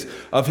foolishness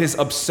of his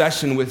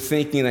obsession with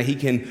thinking that he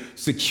can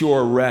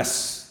secure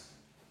rest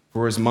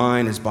for his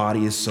mind, his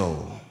body, his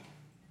soul.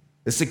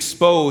 It's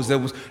exposed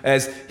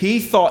as he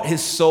thought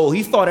his soul,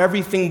 he thought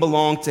everything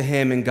belonged to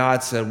him, and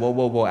God said,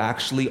 whoa,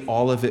 actually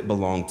all of it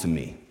belonged to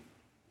me.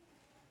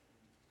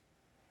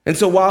 And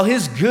so while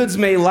his goods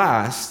may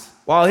last,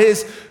 while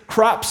his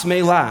crops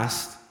may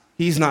last,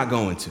 he's not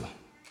going to.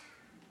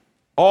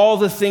 All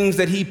the things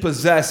that he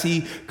possessed,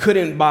 he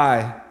couldn't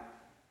buy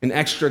an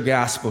extra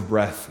gasp of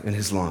breath in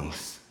his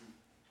lungs.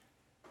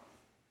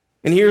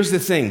 And here's the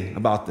thing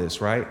about this,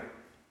 right?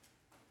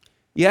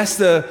 Yes,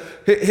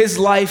 his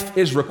life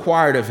is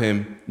required of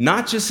him,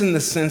 not just in the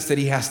sense that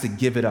he has to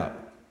give it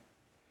up,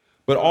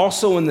 but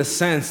also in the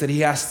sense that he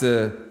has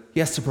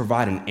to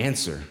provide an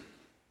answer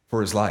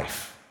for his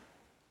life.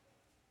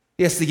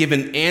 He has to give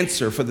an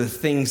answer for the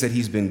things that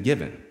he's been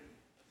given.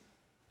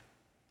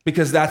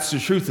 Because that's the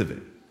truth of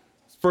it.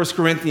 1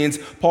 Corinthians,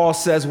 Paul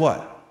says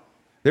what?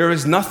 There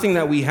is nothing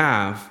that we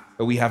have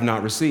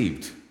not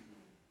received.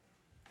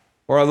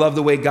 Or I love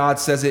the way God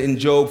says it in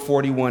Job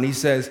 41. He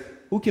says,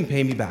 who can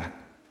pay me back?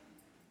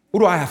 Who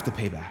do I have to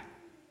pay back?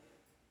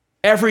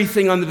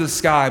 Everything under the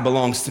sky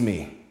belongs to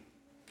me.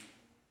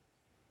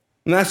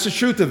 And that's the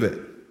truth of it.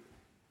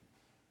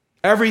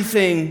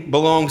 Everything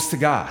belongs to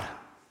God,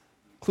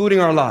 including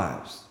our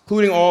lives,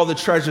 including all the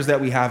treasures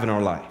that we have in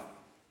our life.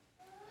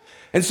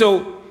 And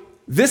so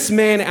this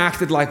man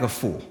acted like a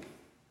fool.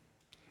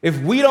 If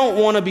we don't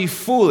want to be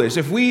foolish,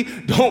 if we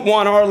don't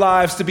want our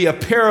lives to be a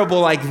parable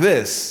like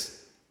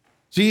this,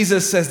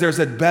 Jesus says there's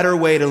a better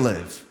way to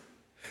live.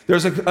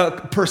 There's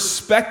a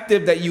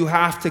perspective that you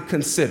have to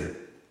consider.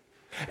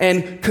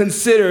 And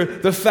consider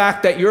the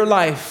fact that your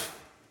life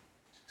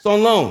is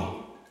on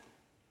loan.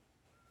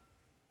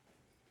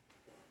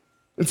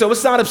 And so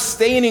it's not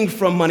abstaining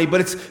from money, but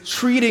it's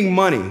treating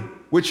money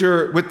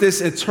with this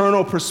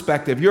eternal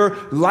perspective. Your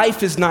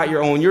life is not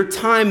your own. Your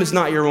time is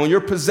not your own. Your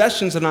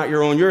possessions are not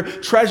your own. Your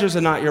treasures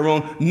are not your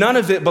own. None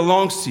of it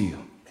belongs to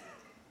you.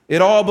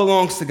 It all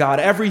belongs to God.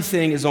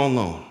 Everything is on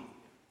loan.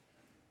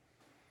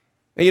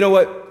 And you know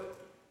what?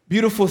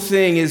 Beautiful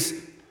thing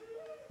is,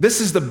 this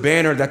is the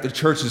banner that the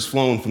church has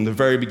flown from the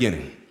very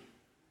beginning.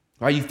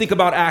 Right? You think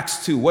about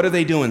Acts 2. What are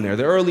they doing there?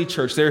 The early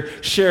church, they're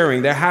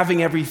sharing. They're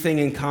having everything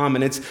in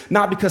common. It's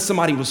not because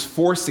somebody was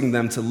forcing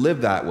them to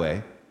live that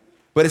way,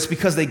 but it's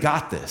because they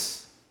got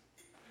this.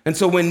 And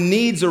so when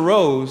needs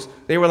arose,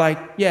 they were like,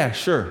 yeah,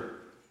 sure.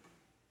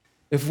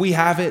 If we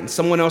have it and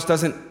someone else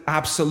doesn't,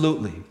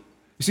 absolutely.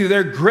 You see,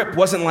 their grip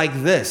wasn't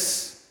like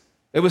this.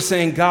 It was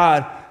saying,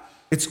 God,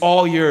 it's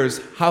all yours.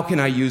 How can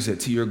I use it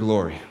to your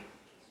glory?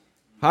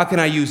 How can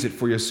I use it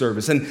for your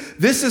service? And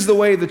this is the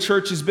way the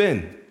church has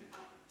been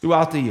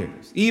throughout the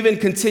years, even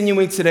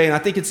continuing today. And I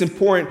think it's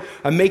important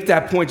I make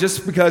that point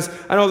just because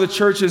I know the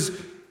church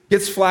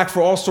gets flack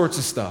for all sorts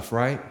of stuff,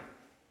 right?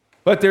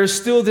 But there's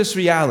still this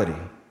reality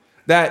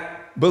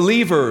that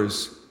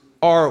believers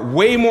are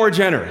way more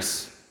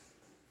generous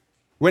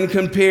when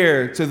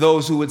compared to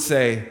those who would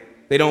say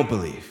they don't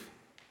believe.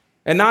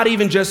 And not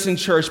even just in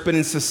church, but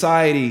in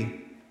society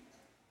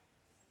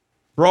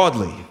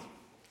broadly.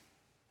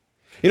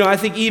 I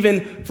think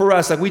even for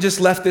us, like we just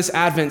left this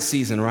Advent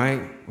season, right?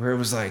 Where it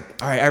was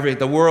like, all right,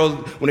 the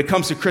world, when it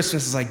comes to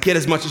Christmas, is like, get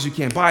as much as you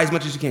can, buy as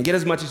much as you can, get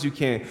as much as you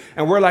can.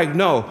 And we're like,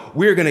 no,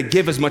 we're going to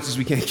give as much as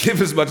we can, give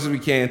as much as we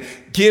can,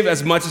 give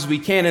as much as we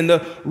can. And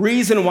the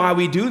reason why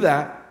we do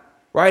that,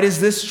 right,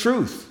 is this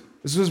truth.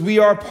 This is we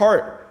are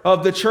part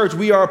of the church.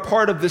 We are a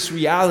part of this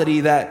reality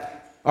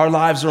that our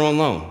lives are on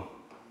loan.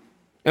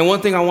 And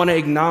one thing I want to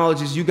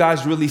acknowledge is you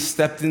guys really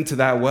stepped into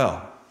that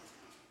well.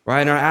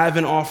 Right? In our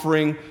Advent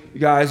offering, you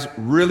guys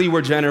really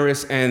were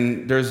generous,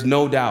 and there's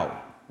no doubt,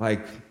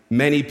 like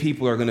many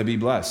people are going to be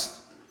blessed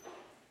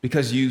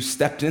because you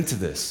stepped into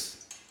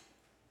this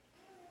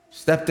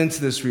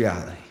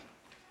reality.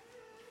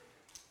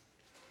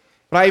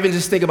 But I even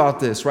just think about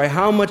this, right?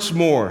 How much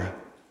more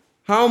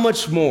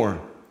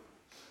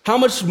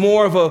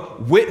of a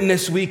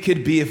witness we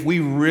could be if we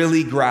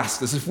really grasp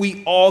this, if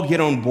we all get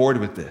on board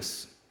with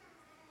this,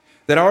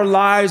 that our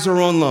lives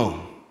are on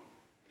loan.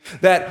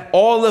 That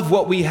all of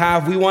what we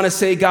have, we want to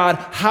say, God,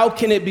 how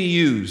can it be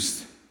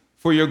used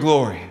for your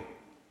glory,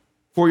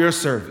 for your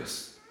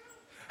service?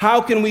 How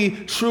can we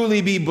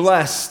truly be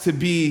blessed to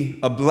be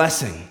a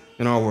blessing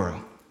in our world?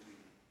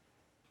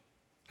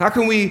 How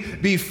can we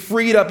be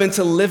freed up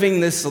into living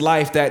this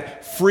life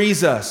that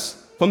frees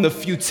us from the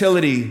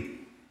futility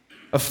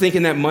of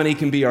thinking that money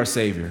can be our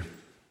savior?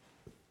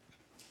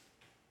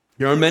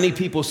 There are many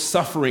people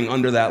suffering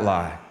under that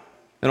lie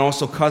and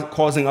also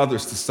causing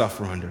others to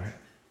suffer under it.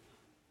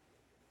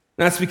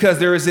 That's because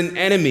there is an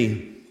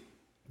enemy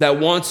that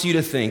wants you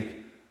to think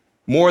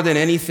more than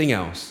anything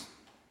else,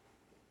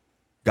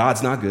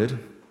 God's not good,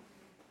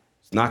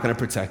 He's not going to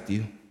protect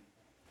you,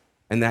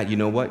 and that, you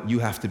know what, you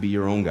have to be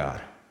your own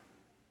God.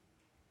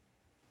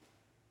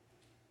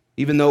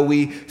 Even though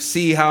we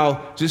see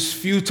how just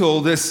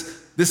futile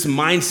this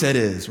mindset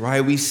is,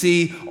 right? We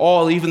see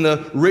even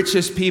the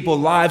richest people,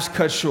 lives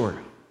cut short,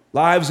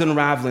 lives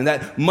unraveling,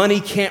 that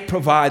money can't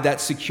provide that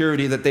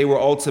security that they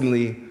were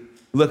ultimately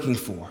looking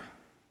for.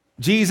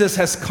 Jesus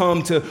has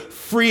come to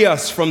free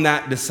us from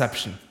that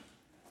deception.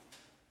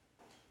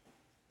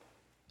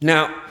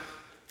 Now,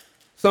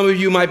 some of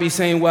you might be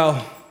saying,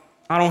 well,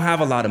 I don't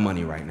have a lot of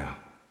money right now.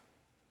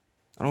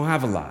 I don't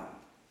have a lot.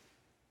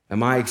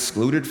 Am I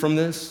excluded from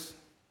this?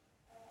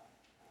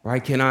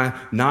 Right? Can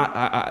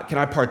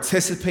I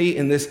participate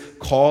in this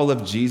call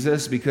of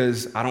Jesus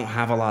because I don't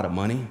have a lot of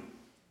money?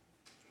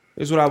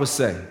 Here's what I would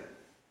say.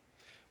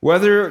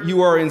 Whether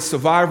you are in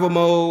survival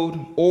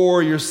mode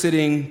or you're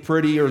sitting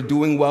pretty or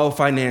doing well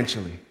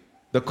financially,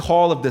 the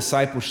call of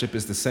discipleship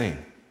is the same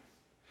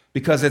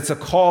because it's a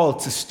call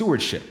to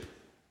stewardship.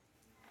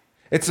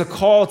 It's a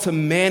call to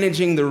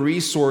managing the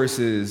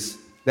resources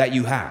that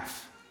you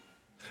have,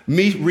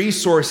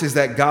 resources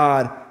that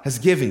God has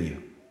given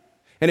you.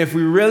 And if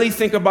we really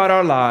think about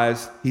our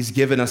lives, He's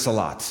given us a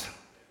lot.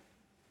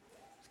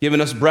 He's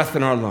given us breath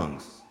in our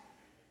lungs,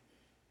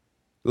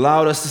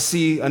 allowed us to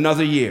see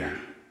another year.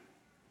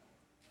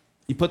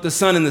 He put the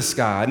sun in the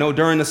sky. I know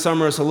during the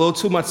summer it's a little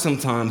too much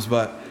sometimes,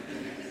 but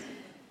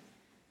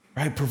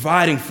right,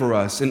 providing for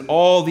us in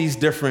all these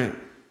different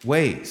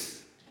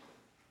ways.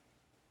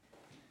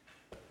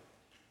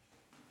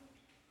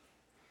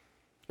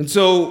 And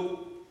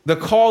so the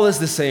call is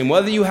the same.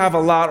 Whether you have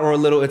a lot or a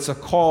little, it's a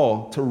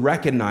call to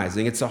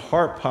recognizing. It's a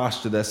heart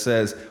posture that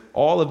says,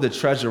 all of the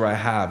treasure I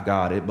have,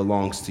 God, it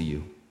belongs to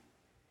you.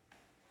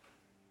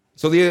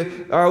 So I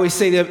always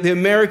say the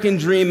American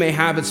dream may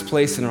have its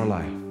place in our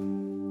life.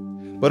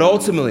 But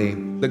ultimately,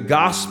 the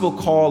gospel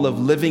call of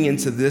living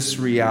into this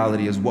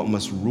reality is what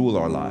must rule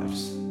our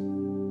lives.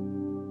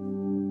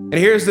 And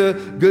here's the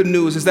good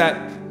news, is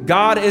that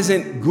God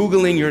isn't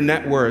Googling your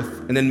net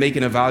worth and then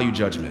making a value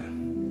judgment.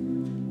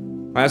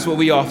 Right, that's what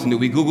we often do.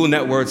 We Google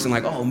net worths and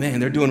like, oh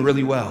man, they're doing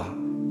really well.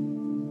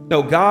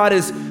 No, God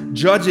is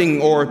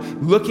judging or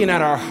looking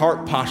at our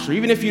heart posture.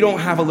 Even if you don't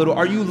have a little,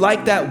 are you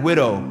like that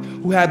widow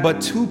who had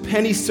but 2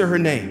 pennies to her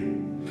name?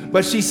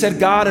 But she said,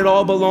 God, it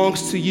all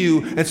belongs to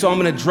you, and so I'm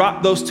going to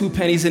drop those 2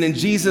 pennies. And then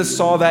Jesus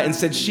saw that and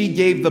said she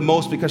gave the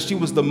most because she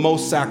was the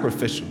most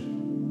sacrificial.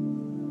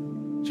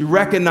 She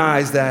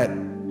recognized that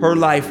her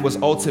life was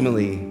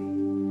ultimately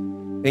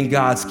in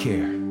God's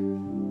care.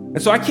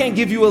 And so I can't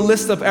give you a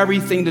list of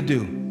everything to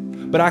do,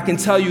 but I can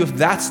tell you if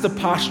that's the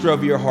posture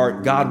of your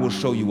heart, God will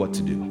show you what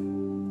to do.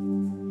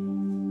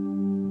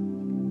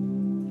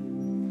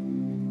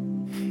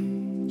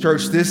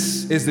 Church,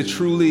 this is the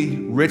truly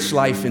rich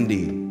life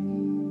indeed.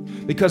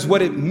 Because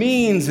what it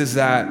means is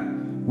that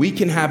we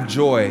can have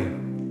joy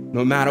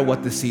no matter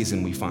what the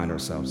season we find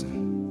ourselves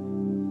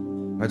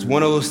in. It's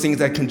one of those things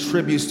that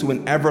contributes to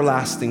an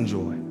everlasting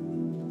joy.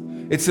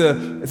 It's a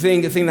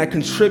thing that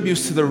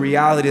contributes to the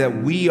reality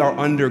that we are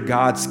under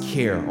God's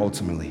care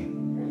ultimately.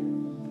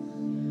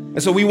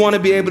 And so we want to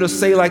be able to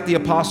say like the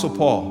Apostle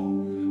Paul,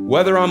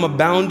 whether I'm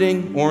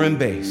abounding or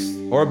abased,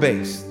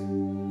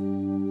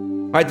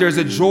 right, there's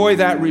a joy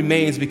that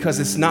remains because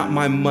it's not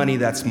my money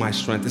that's my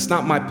strength. It's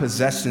not my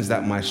possessions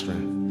that's my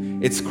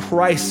strength. It's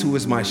Christ who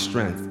is my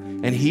strength,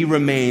 and He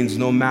remains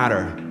no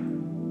matter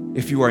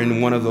if you are in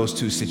one of those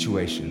two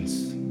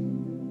situations.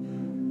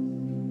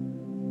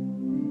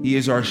 He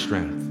is our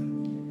strength.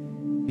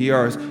 He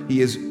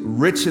is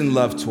rich in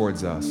love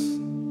towards us.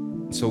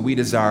 So we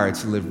desire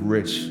to live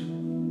rich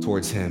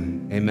towards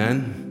him.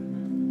 Amen.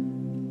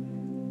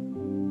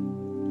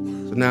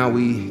 So now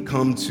we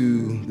come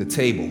to the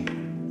table.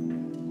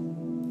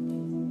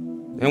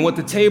 And what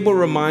the table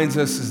reminds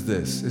us is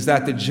this, is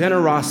that the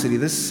generosity,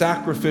 this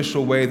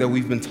sacrificial way that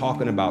we've been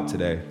talking about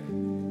today,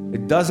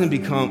 it doesn't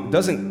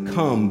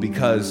come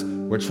because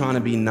we're trying to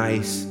be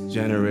nice,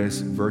 generous,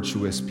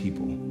 virtuous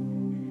people.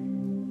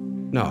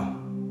 No.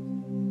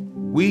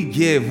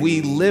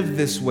 We live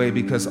this way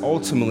because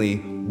ultimately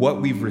what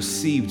we've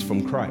received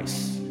from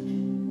Christ.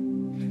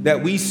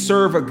 That we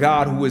serve a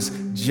God who is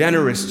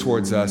generous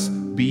towards us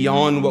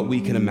beyond what we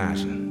can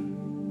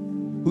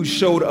imagine, who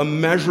showed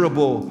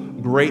immeasurable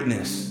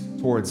greatness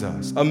towards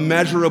us,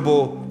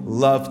 immeasurable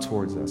love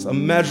towards us,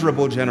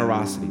 immeasurable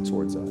generosity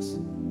towards us,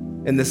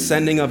 in the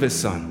sending of his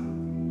son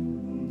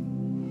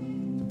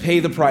to pay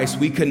the price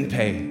we couldn't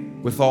pay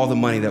with all the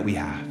money that we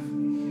have.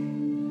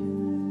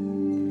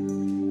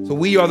 So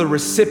we are the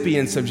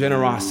recipients of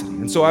generosity.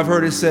 And so I've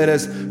heard it said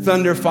as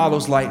thunder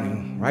follows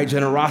lightning, right?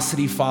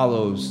 Generosity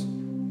follows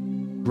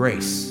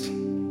grace.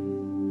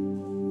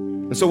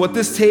 And so what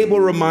this table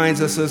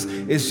reminds us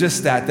is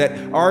just that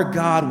our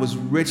God was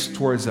rich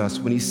towards us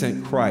when he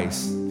sent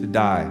Christ to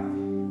die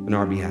on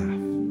our behalf,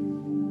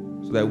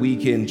 so that we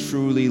can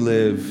truly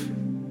live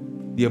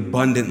the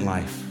abundant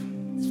life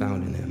that's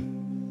found in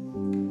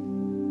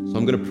him. So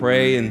I'm going to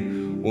pray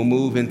and we'll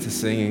move into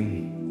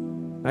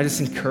singing. I just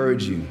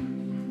encourage you,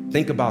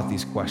 think about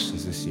these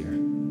questions this year.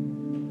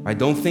 I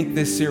don't think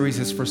this series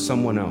is for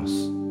someone else.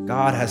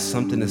 God has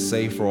something to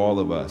say for all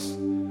of us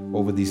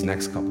over these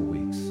next couple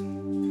weeks.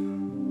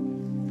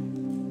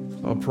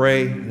 So I'll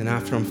pray, and then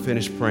after I'm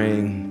finished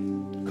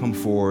praying, come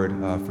forward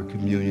for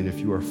communion if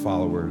you are a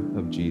follower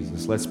of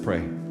Jesus. Let's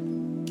pray.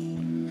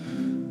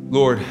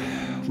 Lord,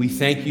 we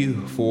thank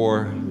you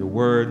for your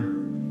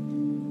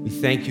word. We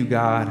thank you,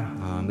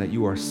 God, that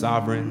you are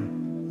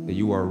sovereign, that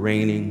you are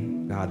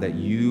reigning, God, that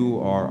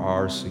you are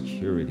our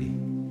security.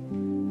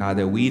 God,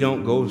 that we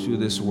don't go through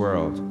this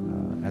world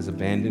as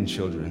abandoned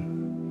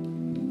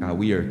children. God,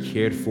 we are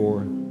cared for.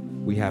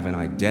 We have an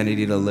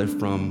identity to live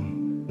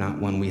from, not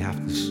one we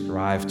have to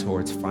strive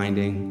towards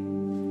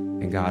finding.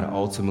 And God,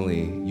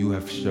 ultimately, you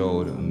have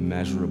showed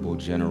immeasurable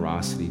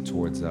generosity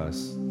towards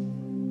us,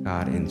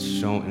 God, and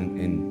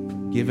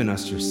given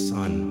us your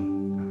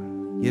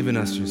Son, God, given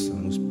us your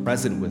Son who's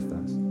present with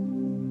us,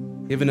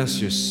 given us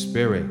your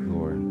Spirit,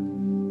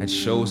 Lord, that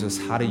shows us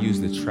how to use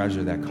the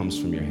treasure that comes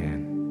from your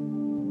hand.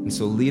 And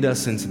so lead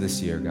us into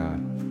this year, God.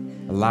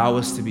 Allow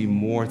us to be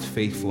more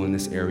faithful in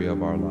this area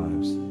of our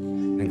lives.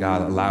 And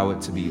God, allow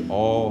it to be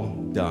all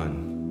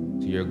done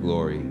to your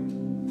glory,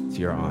 to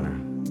your honor.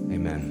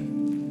 Amen.